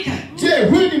Monica. Je,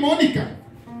 huyu ni Monica?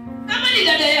 Kama ni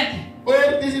dada yake. Or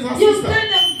this is her You sister. tell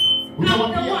them,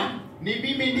 I'm the one. Ni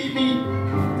mimi.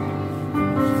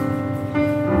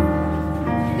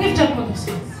 Lift up your hands.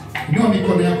 Inua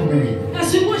mikono yako mbele.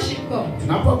 As we worship God.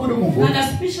 Tunapoabudu Mungu. And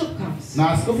as Bishop comes.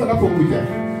 Na askofu anapokuja.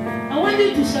 I want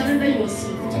you to surrender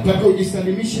yourself. Nataka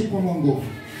ujisalimishe kwa Mungu.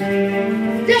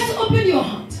 Just open your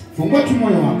heart. Fungua tu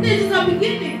moyo wako. This is the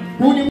beginning.